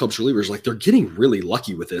that with the Cubs relievers. Like, they're getting really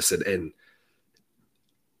lucky with this, and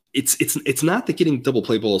it's not that getting double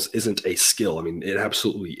play balls isn't a skill. I mean, it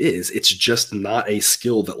absolutely is. It's just not a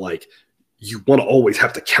skill that like you want to always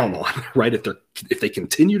have to count on, right? If they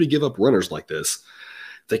continue to give up runners like this,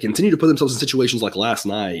 if they continue to put themselves in situations like last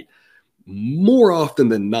night, more often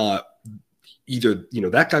than not, either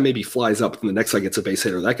that guy maybe flies up and the next guy gets a base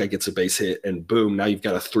hit, or that guy gets a base hit, and boom, now you've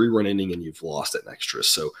got a 3-run inning and you've lost it in extras.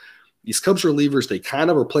 So these Cubs relievers, they kind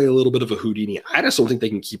of are playing a little bit of a Houdini. I just don't think they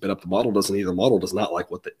can keep it up. The model doesn't either. The model does not like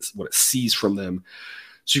what it sees from them.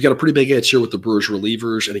 So you've got a pretty big edge here with the Brewers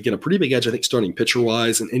relievers. And again, a pretty big edge, I think, starting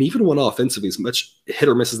pitcher-wise. And even when offensively, as much hit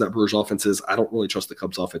or miss as that Brewers offense is, I don't really trust the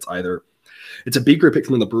Cubs offense either. It's a big grade pick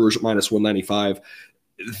from the Brewers at minus 195.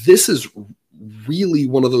 This is really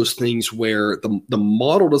one of those things where the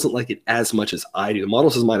model doesn't like it as much as I do. The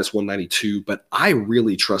model says minus 192, but I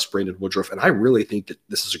really trust Brandon Woodruff, and I really think that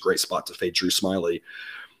this is a great spot to fade Drew Smyly.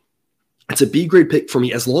 It's a B grade pick for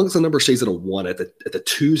me as long as the number stays at a 1. At the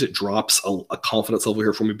 2s, it drops a confidence level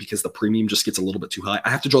here for me because the premium just gets a little bit too high.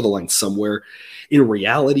 I have to draw the line somewhere. In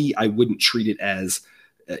reality, I wouldn't treat it as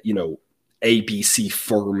A, B, C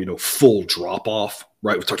firm, full drop off.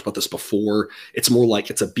 Right, we've talked about this before. It's more like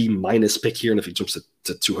it's a B minus pick here, and if it jumps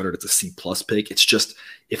to 200, it's a C plus pick. It's just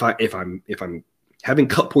if I'm having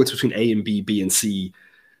cut points between A and B, B and C,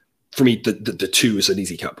 for me the 2 is an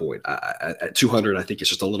easy cut point. At 200, I think it's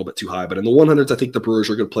just a little bit too high. But in the 100s, I think the Brewers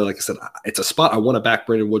are going to play. Like I said, it's a spot I want to back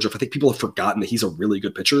Brandon Woodruff. I think people have forgotten that he's a really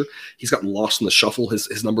good pitcher. He's gotten lost in the shuffle.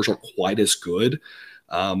 His numbers aren't quite as good.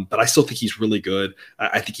 But I still think he's really good.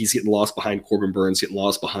 I think he's getting lost behind Corbin Burns, getting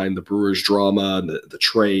lost behind the Brewers drama and the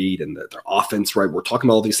trade and their offense, right? We're talking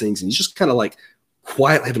about all these things, and he's just kind of like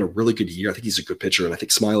quietly having a really good year. I think he's a good pitcher, and I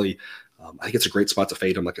think Smyly, I think it's a great spot to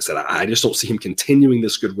fade him. Like I said, I just don't see him continuing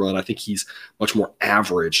this good run. I think he's much more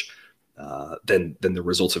average than the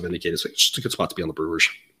results have indicated. So it's just a good spot to be on the Brewers.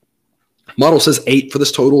 Model says 8 for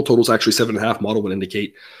this total. Total's actually 7.5. Model would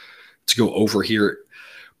indicate to go over here.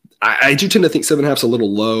 I do tend to think 7.5 is a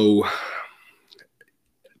little low.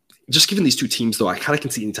 Just given these two teams, though, I kind of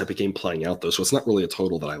can see any type of game playing out, though, so it's not really a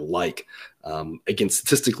total that I like. Again,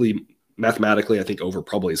 statistically, mathematically, I think over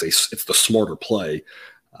probably it's the smarter play.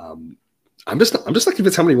 I'm just not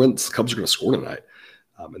convinced how many runs the Cubs are going to score tonight,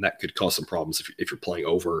 and that could cause some problems if you're playing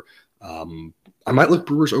over. I might look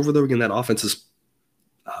Brewers over, though. Again, that offense is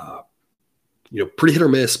pretty hit or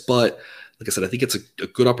miss, but like I said, I think it's a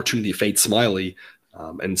good opportunity to fade Smyly.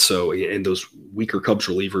 And so in those weaker Cubs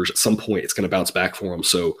relievers, at some point it's going to bounce back for them.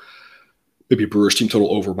 So maybe Brewers team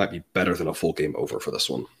total over might be better than a full game over for this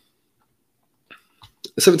one.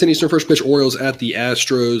 7:10 Eastern, first pitch, Orioles at the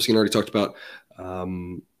Astros. You already talked about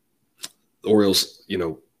the Orioles,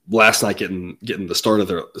 last night getting the start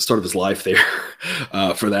of his life there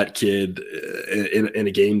for that kid in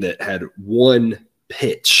a game that had one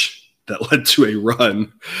pitch that led to a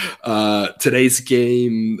run. Today's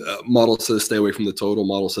game, model says stay away from the total.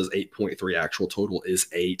 Model says 8.3. Actual total is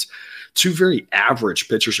 8. Two very average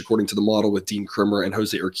pitchers, according to the model, with Dean Kremer and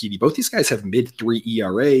Jose Urquidy. Both these guys have mid-3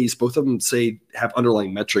 ERAs. Both of them have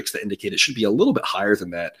underlying metrics that indicate it should be a little bit higher than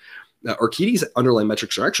that. Urquidy's underlying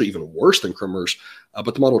metrics are actually even worse than Krimmer's,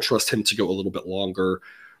 but the model trusts him to go a little bit longer.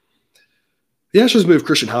 The Astros moved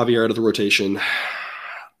Christian Javier out of the rotation.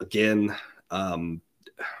 Again, talked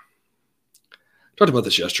about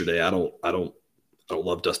this yesterday. I don't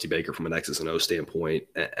love Dusty Baker from an X's and O standpoint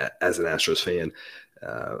as an Astros fan.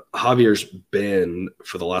 Javier's been,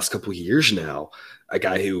 for the last couple of years now, a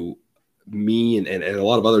guy who me and a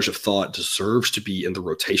lot of others have thought deserves to be in the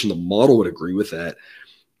rotation. The model would agree with that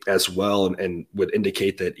as well, and would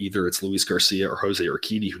indicate that either it's Luis Garcia or Jose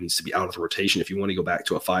Urquidy who needs to be out of the rotation if you want to go back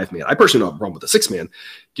to a 5-man. I personally don't have a problem with a 6-man,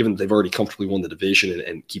 given that they've already comfortably won the division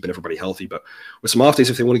and keeping everybody healthy. But with some off days,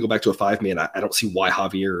 if they want to go back to a 5-man, I don't see why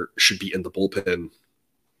Javier should be in the bullpen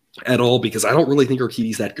at all, because I don't really think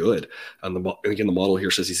Urquidy's that good. Again, the model here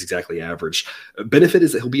says he's exactly average. Benefit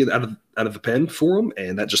is that he'll be out of the pen for him,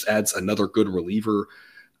 and that just adds another good reliever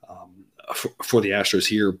for the Astros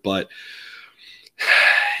here. But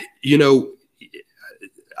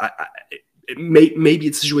maybe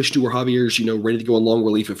it's a situation too where Javier's ready to go on long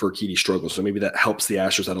relief if Urquidy struggles, so maybe that helps the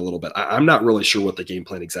Astros out a little bit. I'm not really sure what the game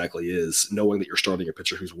plan exactly is, knowing that you're starting a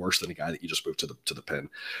pitcher who's worse than a guy that you just moved to the pen.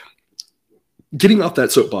 Getting off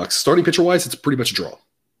that soapbox, starting pitcher-wise, it's pretty much a draw.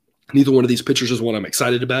 Neither one of these pitchers is one I'm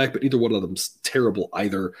excited to back, but neither one of them's terrible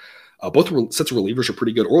either. Both sets of relievers are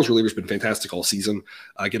pretty good. Orioles relievers been fantastic all season.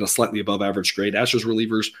 Get a slightly above average grade. Astros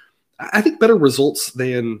relievers, I think better results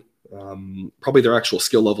than probably their actual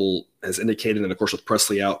skill level has indicated. And of course, with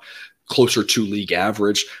Presley out, closer to league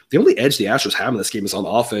average. The only edge the Astros have in this game is on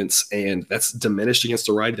offense, and that's diminished against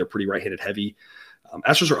the righty. They're pretty right-handed heavy.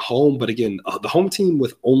 Astros are at home, but again, the home team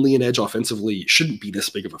with only an edge offensively shouldn't be this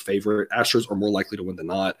big of a favorite. Astros are more likely to win than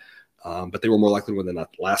not, but they were more likely to win than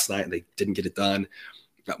not last night, and they didn't get it done.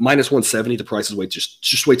 Minus 170, the price is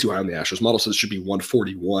just way too high on the Astros. Model says it should be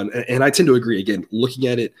 141, and I tend to agree. Again, looking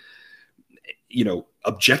at it,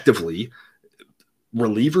 objectively,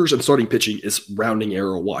 relievers and starting pitching is rounding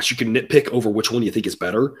error wash. You can nitpick over which one you think is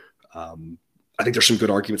better. I think there's some good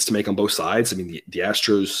arguments to make on both sides. I mean, the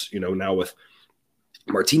Astros, now with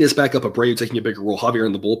Martinez back up, Abreu taking a bigger role, Javier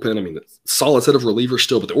in the bullpen. I mean, solid set of relievers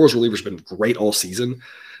still, but the Orioles relievers have been great all season.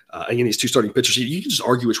 Again, these two starting pitchers, you can just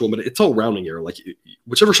argue which one, but it's all rounding error. Like,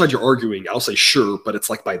 whichever side you're arguing, I'll say sure, but it's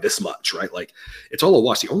like by this much, right? Like, it's all a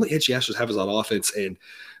wash. The only edge the Astros have is on offense, and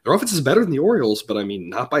their offense is better than the Orioles, but I mean,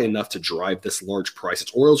 not by enough to drive this large price.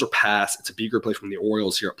 It's Orioles or pass. It's a bigger play from the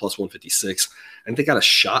Orioles here at plus 156. And they got a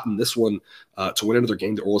shot in this one to win another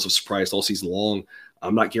game. The Orioles have surprised all season long.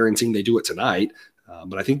 I'm not guaranteeing they do it tonight,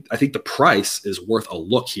 but I think the price is worth a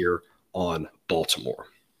look here on Baltimore.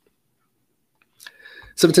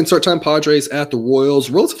 7:10 start time, Padres at the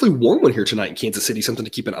Royals. Relatively warm one here tonight in Kansas City, something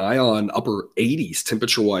to keep an eye on. Upper 80s,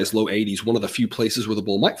 temperature-wise, low 80s. One of the few places where the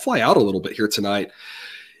ball might fly out a little bit here tonight.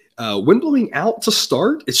 Wind blowing out to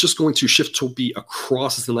start. It's just going to shift to be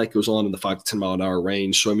across as the night goes on in the 5 to 10 mile an hour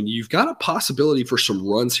range. So, I mean, you've got a possibility for some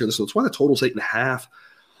runs here. That's why the total's 8.5.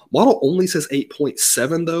 Model only says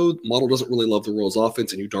 8.7, though. Model doesn't really love the Royals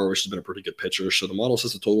offense, and Yu Darvish has been a pretty good pitcher. So the model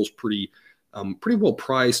says the total's pretty well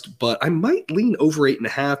priced, but I might lean over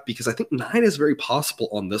 8.5 because I think 9 is very possible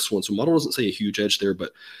on this one. So model doesn't say a huge edge there,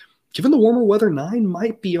 but given the warmer weather, 9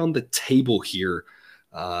 might be on the table here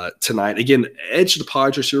tonight. Again, edge of the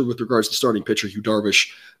Padres here with regards to starting pitcher Yu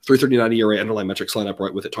Darvish, 3.39 ERA, underlying metrics line up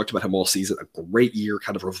right with it. Talked about him all season. A great year,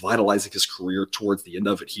 kind of revitalizing his career towards the end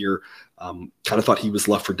of it here. Kind of thought he was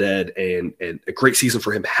left for dead, and a great season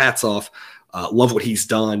for him. Hats off. Love what he's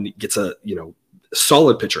done. Gets a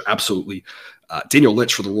solid pitcher, absolutely. Daniel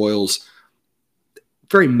Lynch for the Royals,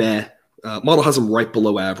 very meh. Model has him right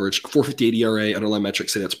below average. 4.58 ERA, underlying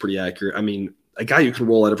metrics say that's pretty accurate. I mean, a guy you can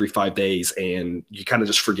roll out every 5 days, and you kind of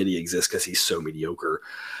just forget he exists because he's so mediocre.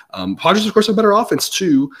 Padres, of course, have better offense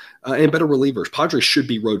too, and better relievers. Padres should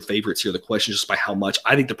be road favorites here. The question is just by how much.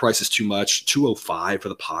 I think the price is too much. 205 for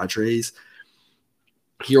the Padres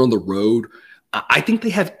here on the road. I think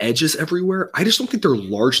they have edges everywhere. I just don't think they're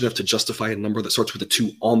large enough to justify a number that starts with a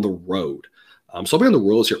 2 on the road. So I'll be on the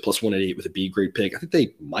Royals here at plus 188 with a B grade pick. I think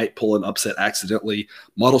they might pull an upset accidentally.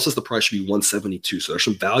 Model says the price should be 172. So there's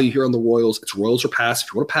some value here on the Royals. It's Royals or pass.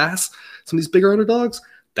 If you want to pass some of these bigger underdogs,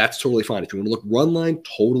 that's totally fine. If you want to look run line,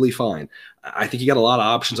 totally fine. I think you got a lot of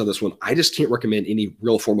options on this one. I just can't recommend any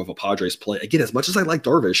real form of a Padres play. Again, as much as I like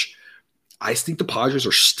Darvish, I think the Padres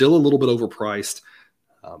are still a little bit overpriced.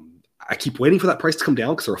 I keep waiting for that price to come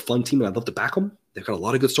down because they're a fun team and I'd love to back them. They've got a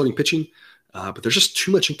lot of good starting pitching. But there's just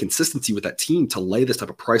too much inconsistency with that team to lay this type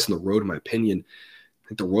of price on the road, in my opinion. I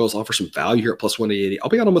think the Royals offer some value here at plus 180. I'll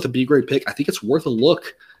be on them with a B grade pick. I think it's worth a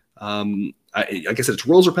look. Like I said, it's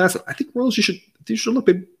Royals or pass. I think Royals, you should look,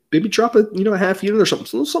 maybe drop a half unit or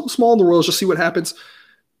something small on the Royals, just see what happens.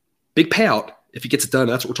 big payout if he gets it done.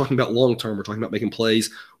 That's what we're talking about long term. We're talking about making plays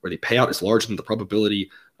where the payout is larger than the probability,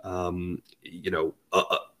 of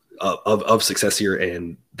success here,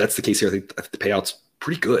 and that's the case here. I think the payout's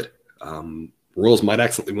pretty good. Royals might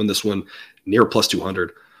accidentally win this one. Near plus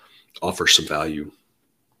 200 offers some value.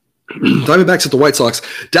 Diamondbacks at the White Sox.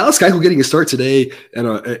 Dallas Keuchel getting a start today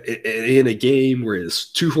in a game where his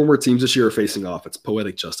two former teams this year are facing off. It's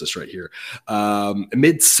poetic justice right here.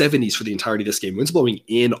 Mid-70s for the entirety of this game. Winds blowing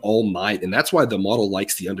in all night, and that's why the model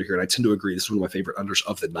likes the under here, and I tend to agree. This is one of my favorite unders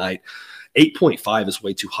of the night. 8.5 is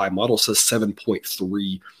way too high. Model says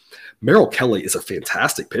 7.3. Merrill Kelly is a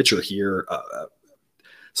fantastic pitcher here.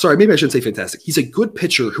 Sorry, maybe I shouldn't say fantastic. He's a good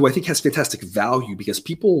pitcher who I think has fantastic value because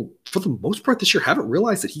people, for the most part this year, haven't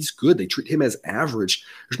realized that he's good. They treat him as average.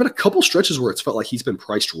 There's been a couple stretches where it's felt like he's been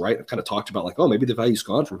priced right. I've kind of talked about like, oh, maybe the value's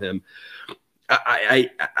gone from him.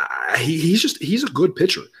 He's a good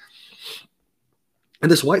pitcher. And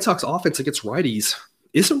this White Sox offense against righties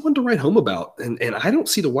isn't one to write home about. And I don't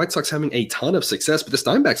see the White Sox having a ton of success, but this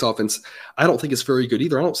Diamondbacks offense, I don't think is very good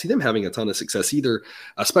either. I don't see them having a ton of success either,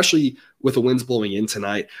 especially with the winds blowing in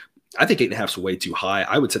tonight. I think 8.5 is way too high.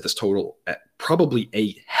 I would set this total at probably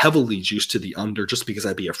 8, heavily juiced to the under, just because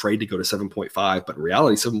I'd be afraid to go to 7.5. But in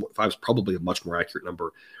reality, 7.5 is probably a much more accurate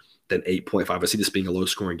number than 8.5. I see this being a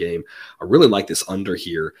low-scoring game. I really like this under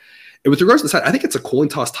here. And with regards to the side, I think it's a coin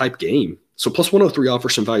toss type game. So plus 103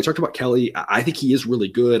 offers some value. You talked about Kelly. I think he is really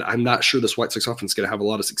good. I'm not sure this White Sox offense is going to have a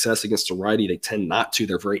lot of success against a righty. They tend not to.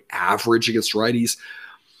 They're very average against righties.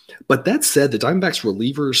 But that said, the Diamondbacks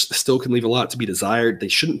relievers still can leave a lot to be desired. They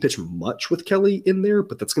shouldn't pitch much with Kelly in there,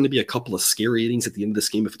 but that's going to be a couple of scary innings at the end of this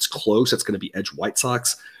game. If it's close, that's going to be edge White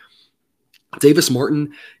Sox. Davis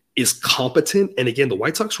Martin is competent. And again, the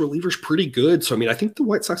White Sox reliever's pretty good. So, I mean, I think the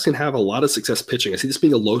White Sox can have a lot of success pitching. I see this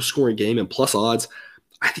being a low-scoring game, and plus odds,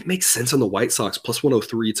 I think makes sense on the White Sox. Plus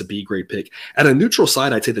 103, it's a B grade pick. At a neutral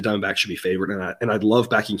side, I'd say the Diamondbacks should be favored, and I'd love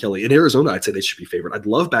backing Kelly. In Arizona, I'd say they should be favored. I'd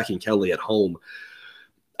love backing Kelly at home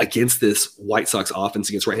against this White Sox offense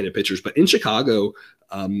against right-handed pitchers. But in Chicago,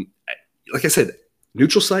 like I said,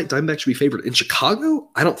 neutral site, Diamondbacks should be favored. In Chicago,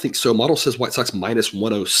 I don't think so. Model says White Sox minus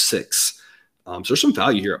 106. So there's some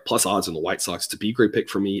value here at plus odds in the White Sox to be a great pick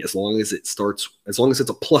for me as long as it's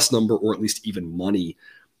a plus number or at least even money.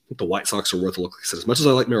 I think the White Sox are worth a look. Like I said, as much as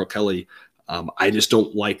I like Merrill Kelly, I just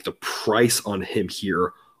don't like the price on him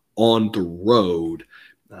here on the road.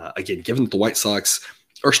 Again, given that the White Sox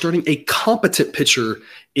are starting a competent pitcher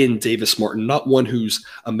in Davis Martin, not one who's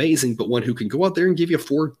amazing, but one who can go out there and give you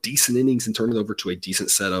 4 decent innings and turn it over to a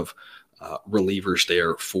decent set of relievers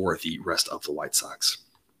there for the rest of the White Sox.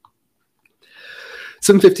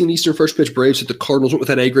 7:15 Eastern, first pitch Braves at the Cardinals. Went with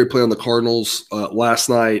that A-grade play on the Cardinals last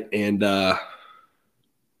night, and well,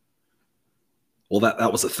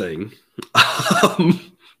 that was a thing.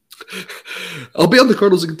 I'll be on the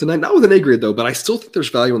Cardinals again tonight, not with an A-grade though, but I still think there's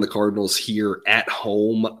value on the Cardinals here at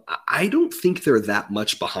home. I don't think they're that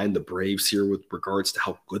much behind the Braves here with regards to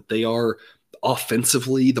how good they are.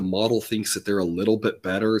 Offensively, the model thinks that they're a little bit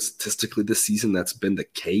better. Statistically this season, that's been the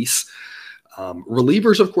case.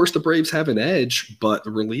 Relievers, of course, the Braves have an edge, but the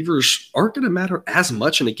relievers aren't going to matter as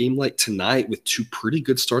much in a game like tonight with 2 pretty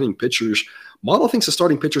good starting pitchers. Model thinks the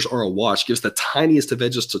starting pitchers are a wash, gives the tiniest of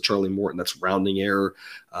edges to Charlie Morton. That's rounding error.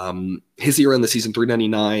 His ERA in the season,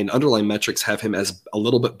 3.99. Underlying metrics have him as a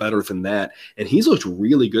little bit better than that, and he's looked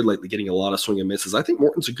really good lately, getting a lot of swing and misses. I think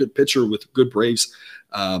Morton's a good pitcher with good Braves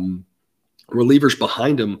relievers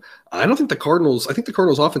behind him. I think the Cardinals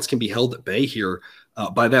offense can be held at bay here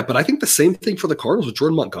by that. But I think the same thing for the Cardinals with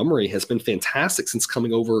Jordan Montgomery has been fantastic since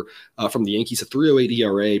coming over from the Yankees. A 3.08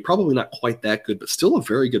 ERA, probably not quite that good, but still a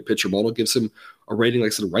very good pitcher. Model gives him a rating, like I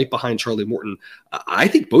said, right behind Charlie Morton. I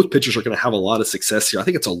think both pitchers are going to have a lot of success here. I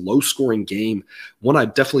think it's a low-scoring game. One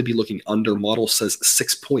I'd definitely be looking under. Model says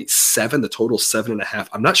 6.7. The total 7.5.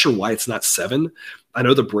 I'm not sure why it's not 7. I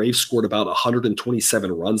know the Braves scored about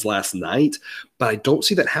 127 runs last night, but I don't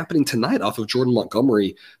see that happening tonight off of Jordan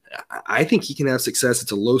Montgomery. I think he can have success.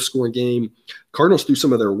 It's a low-scoring game. Cardinals threw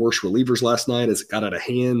some of their worst relievers last night as it got out of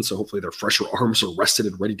hand, so hopefully their fresher arms are rested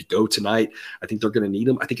and ready to go tonight. I think they're going to need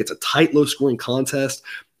them. I think it's a tight, low-scoring contest.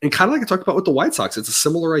 And kind of like I talked about with the White Sox, it's a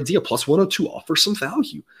similar idea. Plus 102 offers some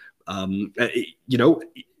value. The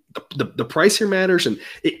price here matters, and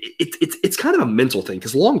it's kind of a mental thing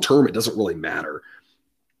because long-term it doesn't really matter.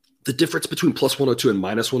 The difference between plus 102 and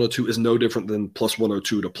minus 102 is no different than plus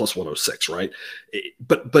 102 to plus 106, right?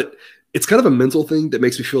 But it's kind of a mental thing that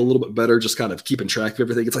makes me feel a little bit better, just kind of keeping track of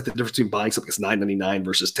everything. It's like the difference between buying something that's $9.99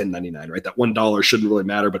 versus $10.99, right? That $1 shouldn't really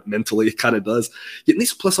matter, but mentally it kind of does. Yet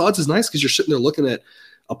these plus odds is nice because you're sitting there looking at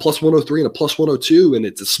a plus 103 and a plus 102, and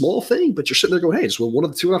it's a small thing, but you're sitting there going, hey, just one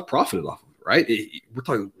of the two I've profited off of it, right?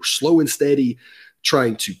 We're slow and steady,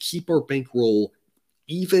 trying to keep our bankroll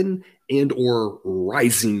even and or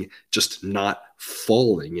rising, just not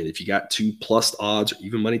falling. And if you got 2+ odds or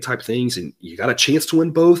even money type things and you got a chance to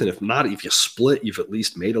win both, and if not, if you split, you've at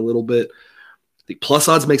least made a little bit. The plus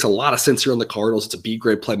odds makes a lot of sense here on the Cardinals. It's a B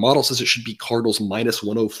grade play. Model says it should be Cardinals minus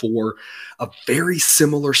 104. A very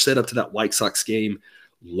similar setup to that White Sox game.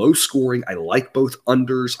 Low scoring. I like both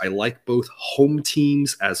unders. I like both home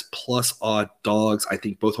teams as plus odd dogs. I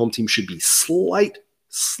think both home teams should be slight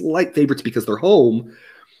favorites because they're home.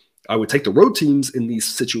 I would take the road teams in these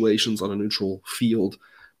situations on a neutral field,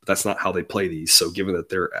 but that's not how they play these. So given that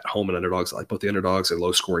they're at home and underdogs, I like both the underdogs and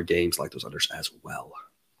low scoring games, I like those unders as well.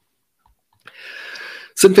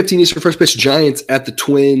 7:15 Eastern first pitch, Giants at the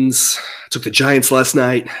Twins. Took the Giants last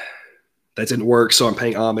night. That didn't work, so I'm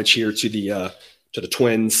paying homage here to the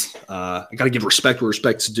Twins. I got to give respect where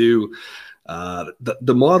respect's due.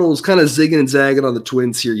 The model is kind of zigging and zagging on the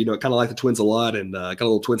Twins here. You know, I kind of like the Twins a lot, and got a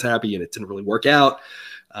little Twins happy, and it didn't really work out.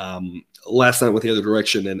 Last night went the other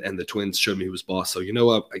direction, and the Twins showed me who was boss. So you know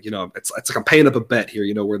what? It's like I'm paying up a bet here.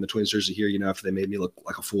 You know, we're in the Twins jersey here. You know, after they made me look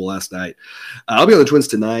like a fool last night, I'll be on the Twins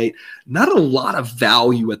tonight. Not a lot of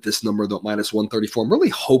value at this number though, minus 134. I'm really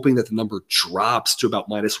hoping that the number drops to about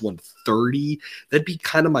minus 130. That'd be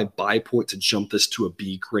kind of my buy point to jump this to a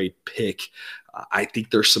B grade pick. I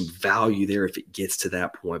think there's some value there if it gets to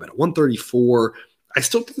that point, but at 134. I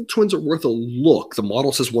still think the Twins are worth a look. The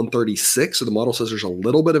model says 136, so the model says there's a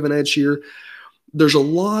little bit of an edge here. There's a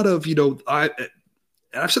lot of,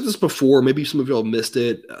 I've said this before. Maybe some of y'all missed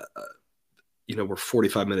it. We're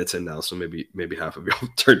 45 minutes in now, so maybe half of y'all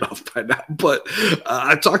turned off by now. But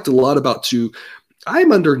I've talked a lot about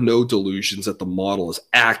I'm under no delusions that the model is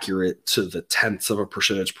accurate to the tenths of a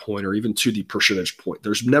percentage point or even to the percentage point.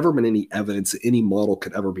 There's never been any evidence that any model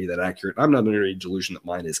could ever be that accurate. I'm not under any delusion that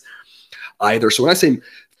mine is either. So when I say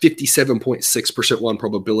 57.6% one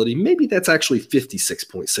probability, maybe that's actually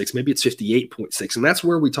 56.6. Maybe it's 58.6. And that's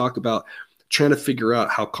where we talk about trying to figure out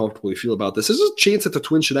how comfortable we feel about this. There's a chance that the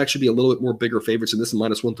Twins should actually be a little bit more bigger favorites, and this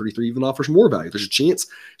minus 133 even offers more value. There's a chance it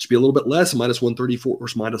should be a little bit less, minus 134 or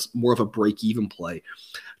minus more of a break-even play.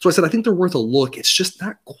 So I said I think they're worth a look. It's just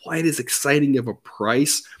not quite as exciting of a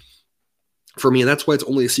price for me, and that's why it's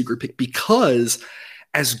only a secret pick, because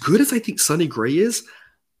as good as I think Sonny Gray is,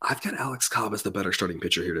 I've got Alex Cobb as the better starting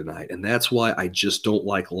pitcher here tonight, and that's why I just don't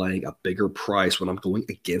like laying a bigger price when I'm going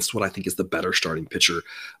against what I think is the better starting pitcher.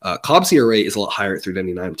 Cobb's ERA is a lot higher at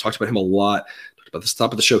 3.99. I've talked about him a lot. Talked about the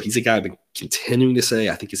top of the show. He's a guy I've been continuing to say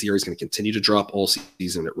I think his ERA is going to continue to drop all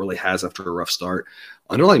season. It really has after a rough start.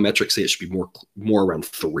 Underlying metrics say it should be more around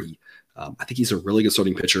 3. I think he's a really good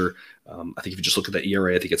starting pitcher. I think if you just look at that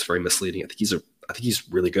ERA, I think it's very misleading. I think he's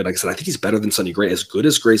really good. Like I said, I think he's better than Sonny Gray. As good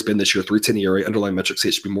as Gray's been this year, 3.10 ERA, underlying metrics say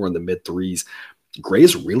it should be more in the mid-3s. Gray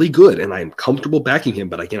is really good, and I am comfortable backing him.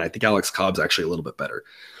 But again, I think Alex Cobb's actually a little bit better.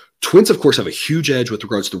 Twins, of course, have a huge edge with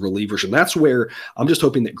regards to the relievers, and that's where I'm just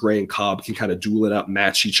hoping that Gray and Cobb can kind of duel it out,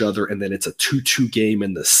 match each other, and then it's a 2-2 game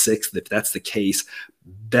in the 6th. If that's the case,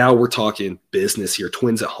 now we're talking business here.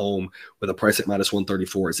 Twins at home with a price at minus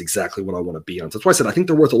 134 is exactly what I want to be on. So that's why I said I think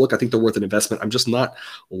they're worth a look. I think they're worth an investment. I'm just not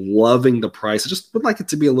loving the price. I just would like it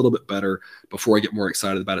to be a little bit better before I get more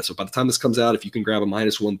excited about it. So by the time this comes out, if you can grab a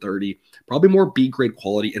minus 130, probably more B-grade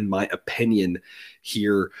quality in my opinion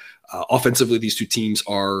here. Offensively, these two teams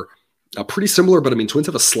are pretty similar, but I mean, Twins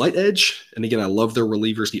have a slight edge. And again, I love their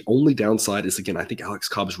relievers. The only downside is, again, I think Alex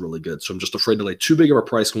Cobb is really good. So I'm just afraid to lay too big of a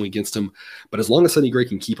price going against him. But as long as Sonny Gray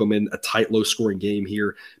can keep him in a tight, low-scoring game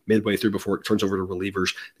here midway through before it turns over to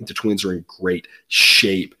relievers, I think the Twins are in great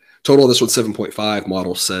shape. Total of this one's 7.5.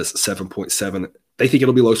 Model says 7.7. They think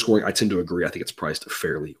it'll be low-scoring. I tend to agree. I think it's priced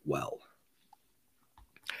fairly well.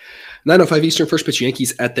 9:05 Eastern, first pitch,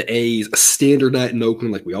 Yankees at the A's. A standard night in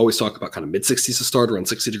Oakland, like we always talk about, kind of mid-60s to start, around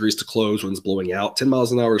 60 degrees to close, winds blowing out, 10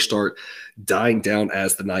 miles an hour to start, dying down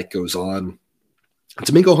as the night goes on.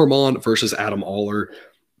 Domingo Germán versus Adam Oller.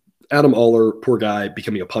 Adam Oller, poor guy,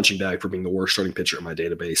 becoming a punching bag for being the worst starting pitcher in my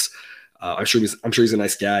database. I'm sure he's a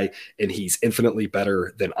nice guy, and he's infinitely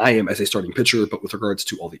better than I am as a starting pitcher. But with regards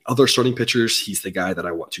to all the other starting pitchers, he's the guy that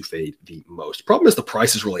I want to fade the most. Problem is the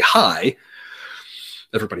price is really high.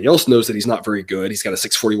 Everybody else knows that he's not very good. He's got a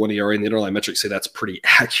 6.41 ERA, and the underlying metrics say that's pretty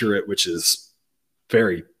accurate, which is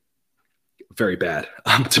very, very bad.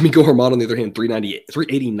 Domingo Germán, on the other hand,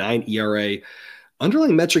 3.89 ERA.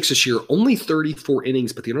 Underlying metrics this year, only 34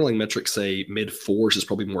 innings, but the underlying metrics say mid-4s is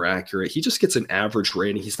probably more accurate. He just gets an average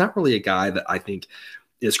rating. He's not really a guy that I think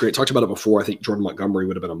is great. Talked about it before. I think Jordan Montgomery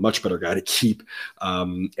would have been a much better guy to keep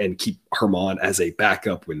and keep Germán as a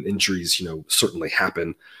backup when injuries, certainly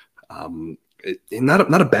happen.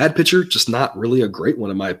 Not a bad pitcher, just not really a great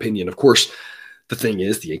one in my opinion. Of course, the thing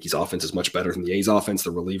is the Yankees offense is much better than the A's offense.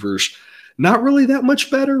 The relievers, not really that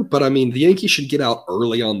much better, but I mean, the Yankees should get out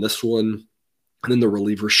early on this one, and then the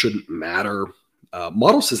relievers shouldn't matter.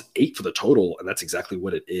 Model says 8 for the total, and that's exactly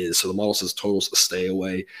what it is. So the model says totals a stay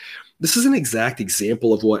away. This is an exact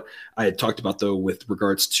example of what I had talked about, though, with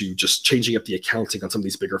regards to just changing up the accounting on some of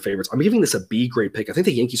these bigger favorites. I'm giving this a B grade pick. I think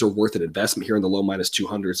the Yankees are worth an investment here in the low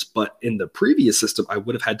 -200s, but in the previous system, I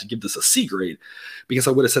would have had to give this a C grade because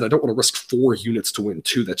I would have said I don't want to risk 4 units to win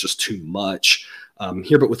 2. That's just too much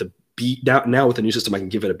here. But with a B now with the new system, I can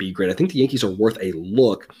give it a B grade. I think the Yankees are worth a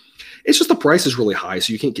look. It's just the price is really high,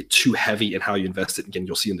 so you can't get too heavy in how you invest it. Again,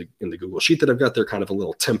 you'll see in the Google sheet that I've got there kind of a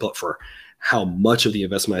little template for how much of the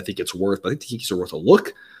investment I think it's worth. But I think the Yankees are worth a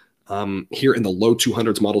look. Here in the low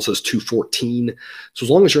 200s, model says 214. So as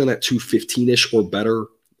long as you're in that 215-ish or better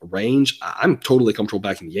range, I'm totally comfortable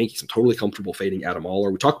backing the Yankees. I'm totally comfortable fading Adam Oller.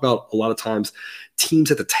 We talk about a lot of times teams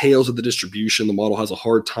at the tails of the distribution. The model has a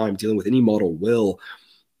hard time dealing with, any model will.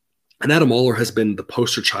 And Adam Oller has been the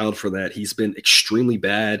poster child for that. He's been extremely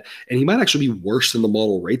bad, and he might actually be worse than the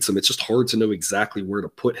model rates him. It's just hard to know exactly where to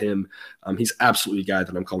put him. He's absolutely a guy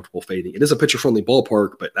that I'm comfortable fading. It is a pitcher-friendly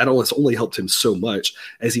ballpark, but that has only helped him so much,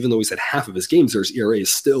 as even though he's had half of his games there, his ERA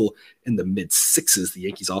is still in the mid-6s. The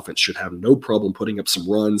Yankees offense should have no problem putting up some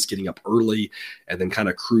runs, getting up early, and then kind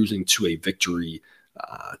of cruising to a victory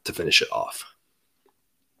to finish it off.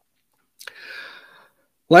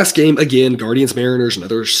 Last game, again, Guardians Mariners,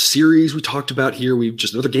 another series we talked about here.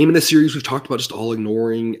 Another game in this series we've talked about, just all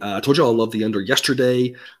ignoring. I told you I love the under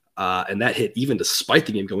yesterday, and that hit even despite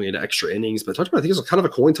the game going into extra innings. But I talked about, I think it was kind of a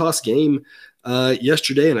coin toss game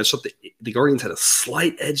yesterday, and I just thought the Guardians had a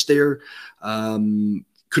slight edge there.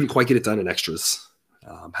 Couldn't quite get it done in extras.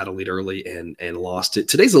 Had a lead early and lost it.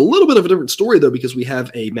 Today's a little bit of a different story, though, because we have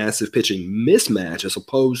a massive pitching mismatch as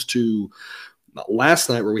opposed to last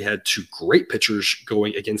night where we had 2 great pitchers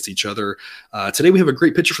going against each other. Today we have a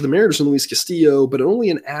great pitcher for the Mariners in Luis Castillo, but only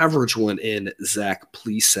an average one in Zach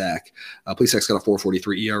Plesac. Plesac's got a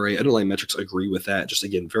 4.43 ERA. Underlying metrics agree with that. Just,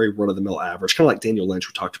 again, very run-of-the-mill average, kind of like Daniel Lynch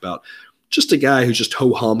we talked about. Just a guy who's just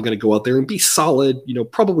ho-hum, going to go out there and be solid,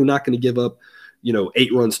 probably not going to give up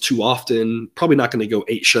 8 runs too often, probably not going to go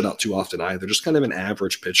 8 shutout too often either. Just kind of an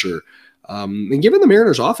average pitcher. And given the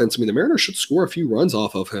Mariners offense, the Mariners should score a few runs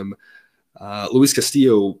off of him. Luis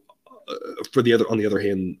Castillo, on the other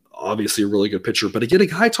hand, obviously a really good pitcher. But again, a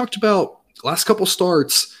guy I talked about last couple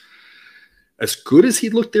starts, as good as he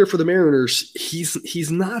looked there for the Mariners, he's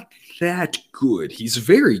not that good. He's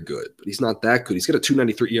very good, but he's not that good. He's got a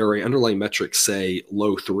 2.93 ERA. Underlying metrics say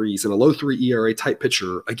low 3s, and a low 3 ERA type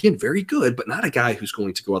pitcher. Again, very good, but not a guy who's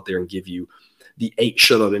going to go out there and give you the 8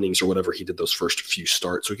 shutout innings or whatever he did those first few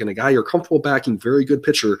starts. So again, a guy you're comfortable backing, very good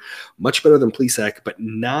pitcher, much better than Plesac, but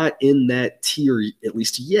not in that tier, at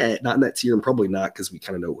least yet, not in that tier, and probably not because we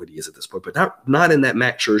kind of know what he is at this point, but not in that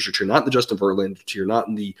Max Scherzer tier, not in the Justin Verlander tier, not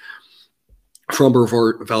in the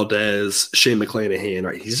Framber Valdez, Shane McClanahan,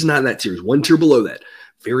 right? He's just not in that tier. He's 1 tier below that.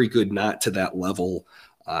 Very good, not to that level.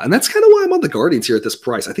 And that's kind of why I'm on the Guardians here at this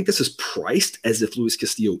price. I think this is priced as if Luis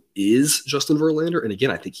Castillo is Justin Verlander. And again,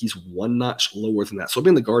 I think he's 1 notch lower than that. So I'll be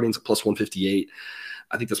in the Guardians at plus 158.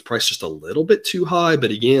 I think this price just a little bit too high.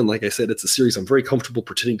 But again, like I said, it's a series I'm very comfortable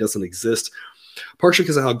pretending doesn't exist. Partially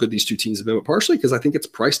because of how good these 2 teams have been, but partially because I think it's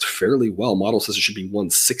priced fairly well. Model says it should be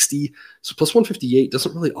 160. So plus 158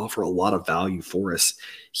 doesn't really offer a lot of value for us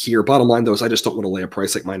here. Bottom line, though, is I just don't want to lay a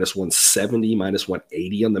price like minus 170, minus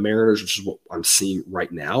 180 on the Mariners, which is what I'm seeing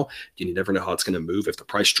right now. You never know how it's going to move. If the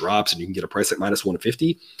price drops and you can get a price like minus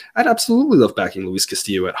 150, I'd absolutely love backing Luis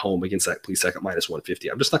Castillo at home against that Plesac at minus 150.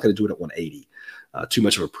 I'm just not going to do it at 180. Too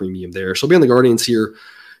much of a premium there. So I'll be on the Guardians here.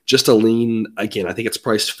 Just a lean. Again, I think it's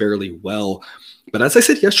priced fairly well. But as I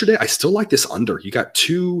said yesterday, I still like this under. You got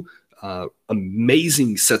 2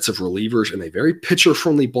 amazing sets of relievers in a very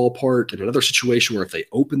pitcher-friendly ballpark, in another situation where if they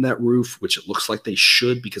open that roof, which it looks like they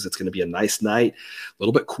should because it's going to be a nice night, a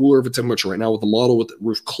little bit cooler of a temperature right now with the model with the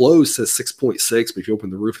roof closed says 6.6, but if you open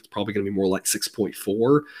the roof, it's probably going to be more like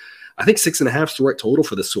 6.4. I think 6.5 is the right total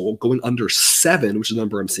for this. So going under 7, which is the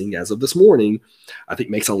number I'm seeing as of this morning, I think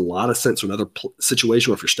makes a lot of sense. So another situation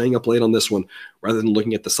where if you're staying up late on this one, rather than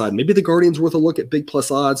looking at the side, maybe the Guardians worth a look at big plus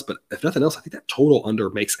odds. But if nothing else, I think that total under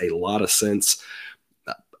makes a lot of sense.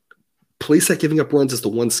 Plesac giving up runs is the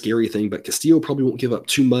one scary thing, but Castillo probably won't give up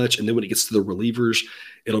too much. And then when it gets to the relievers,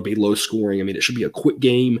 it'll be low scoring. I mean, it should be a quick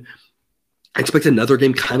game. I expect another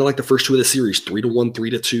game kind of like the first two of the series, 3-1,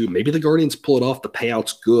 3-2. Maybe the Guardians pull it off. The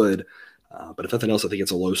payout's good. But if nothing else, I think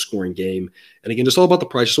it's a low-scoring game. And again, just all about the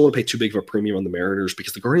price. Just don't want to pay too big of a premium on the Mariners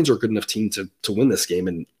because the Guardians are a good enough team to win this game.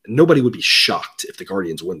 And nobody would be shocked if the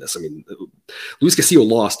Guardians win this. I mean, Luis Castillo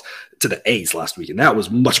lost to the A's last week, and that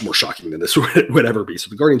was much more shocking than this would ever be. So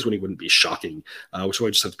the Guardians winning wouldn't be shocking, which is why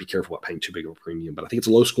I just have to be careful about paying too big of a premium. But I think it's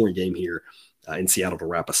a low-scoring game here in Seattle to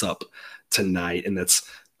wrap us up tonight. And that's,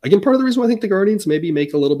 again, part of the reason why I think the Guardians maybe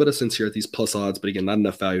make a little bit of sense here at these plus odds. But again, not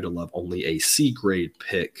enough value to love. Only a C-grade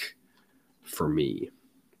pick for me.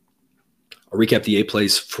 I'll recap the A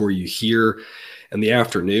plays for you here in the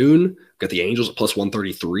afternoon. I've got the Angels at plus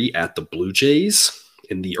 133 at the Blue Jays.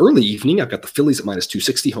 In the early evening, I've got the Phillies at minus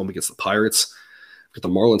 260 home against the Pirates. I've got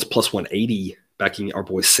the Marlins plus 180 backing our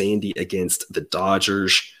boy Sandy against the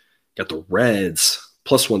Dodgers. Got the Reds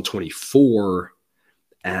plus 124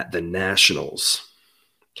 at the Nationals.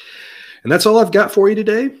 And that's all I've got for you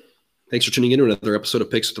today. Thanks for tuning in to another episode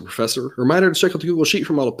of Picks with the Professor. A reminder to check out the Google Sheet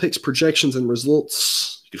for model picks, projections, and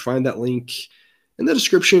results. You can find that link in the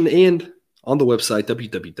description and on the website,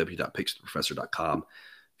 www.pickswiththeprofessor.com.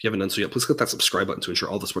 If you haven't done so yet, please click that subscribe button to ensure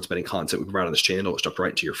all the sports betting content we provide on this channel is dropped right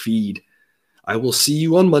into your feed. I will see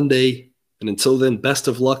you on Monday. And until then, best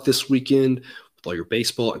of luck this weekend with all your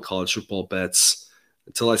baseball and college football bets.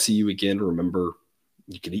 Until I see you again, remember,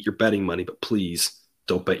 you can eat your betting money, but please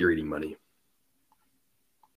don't bet your eating money.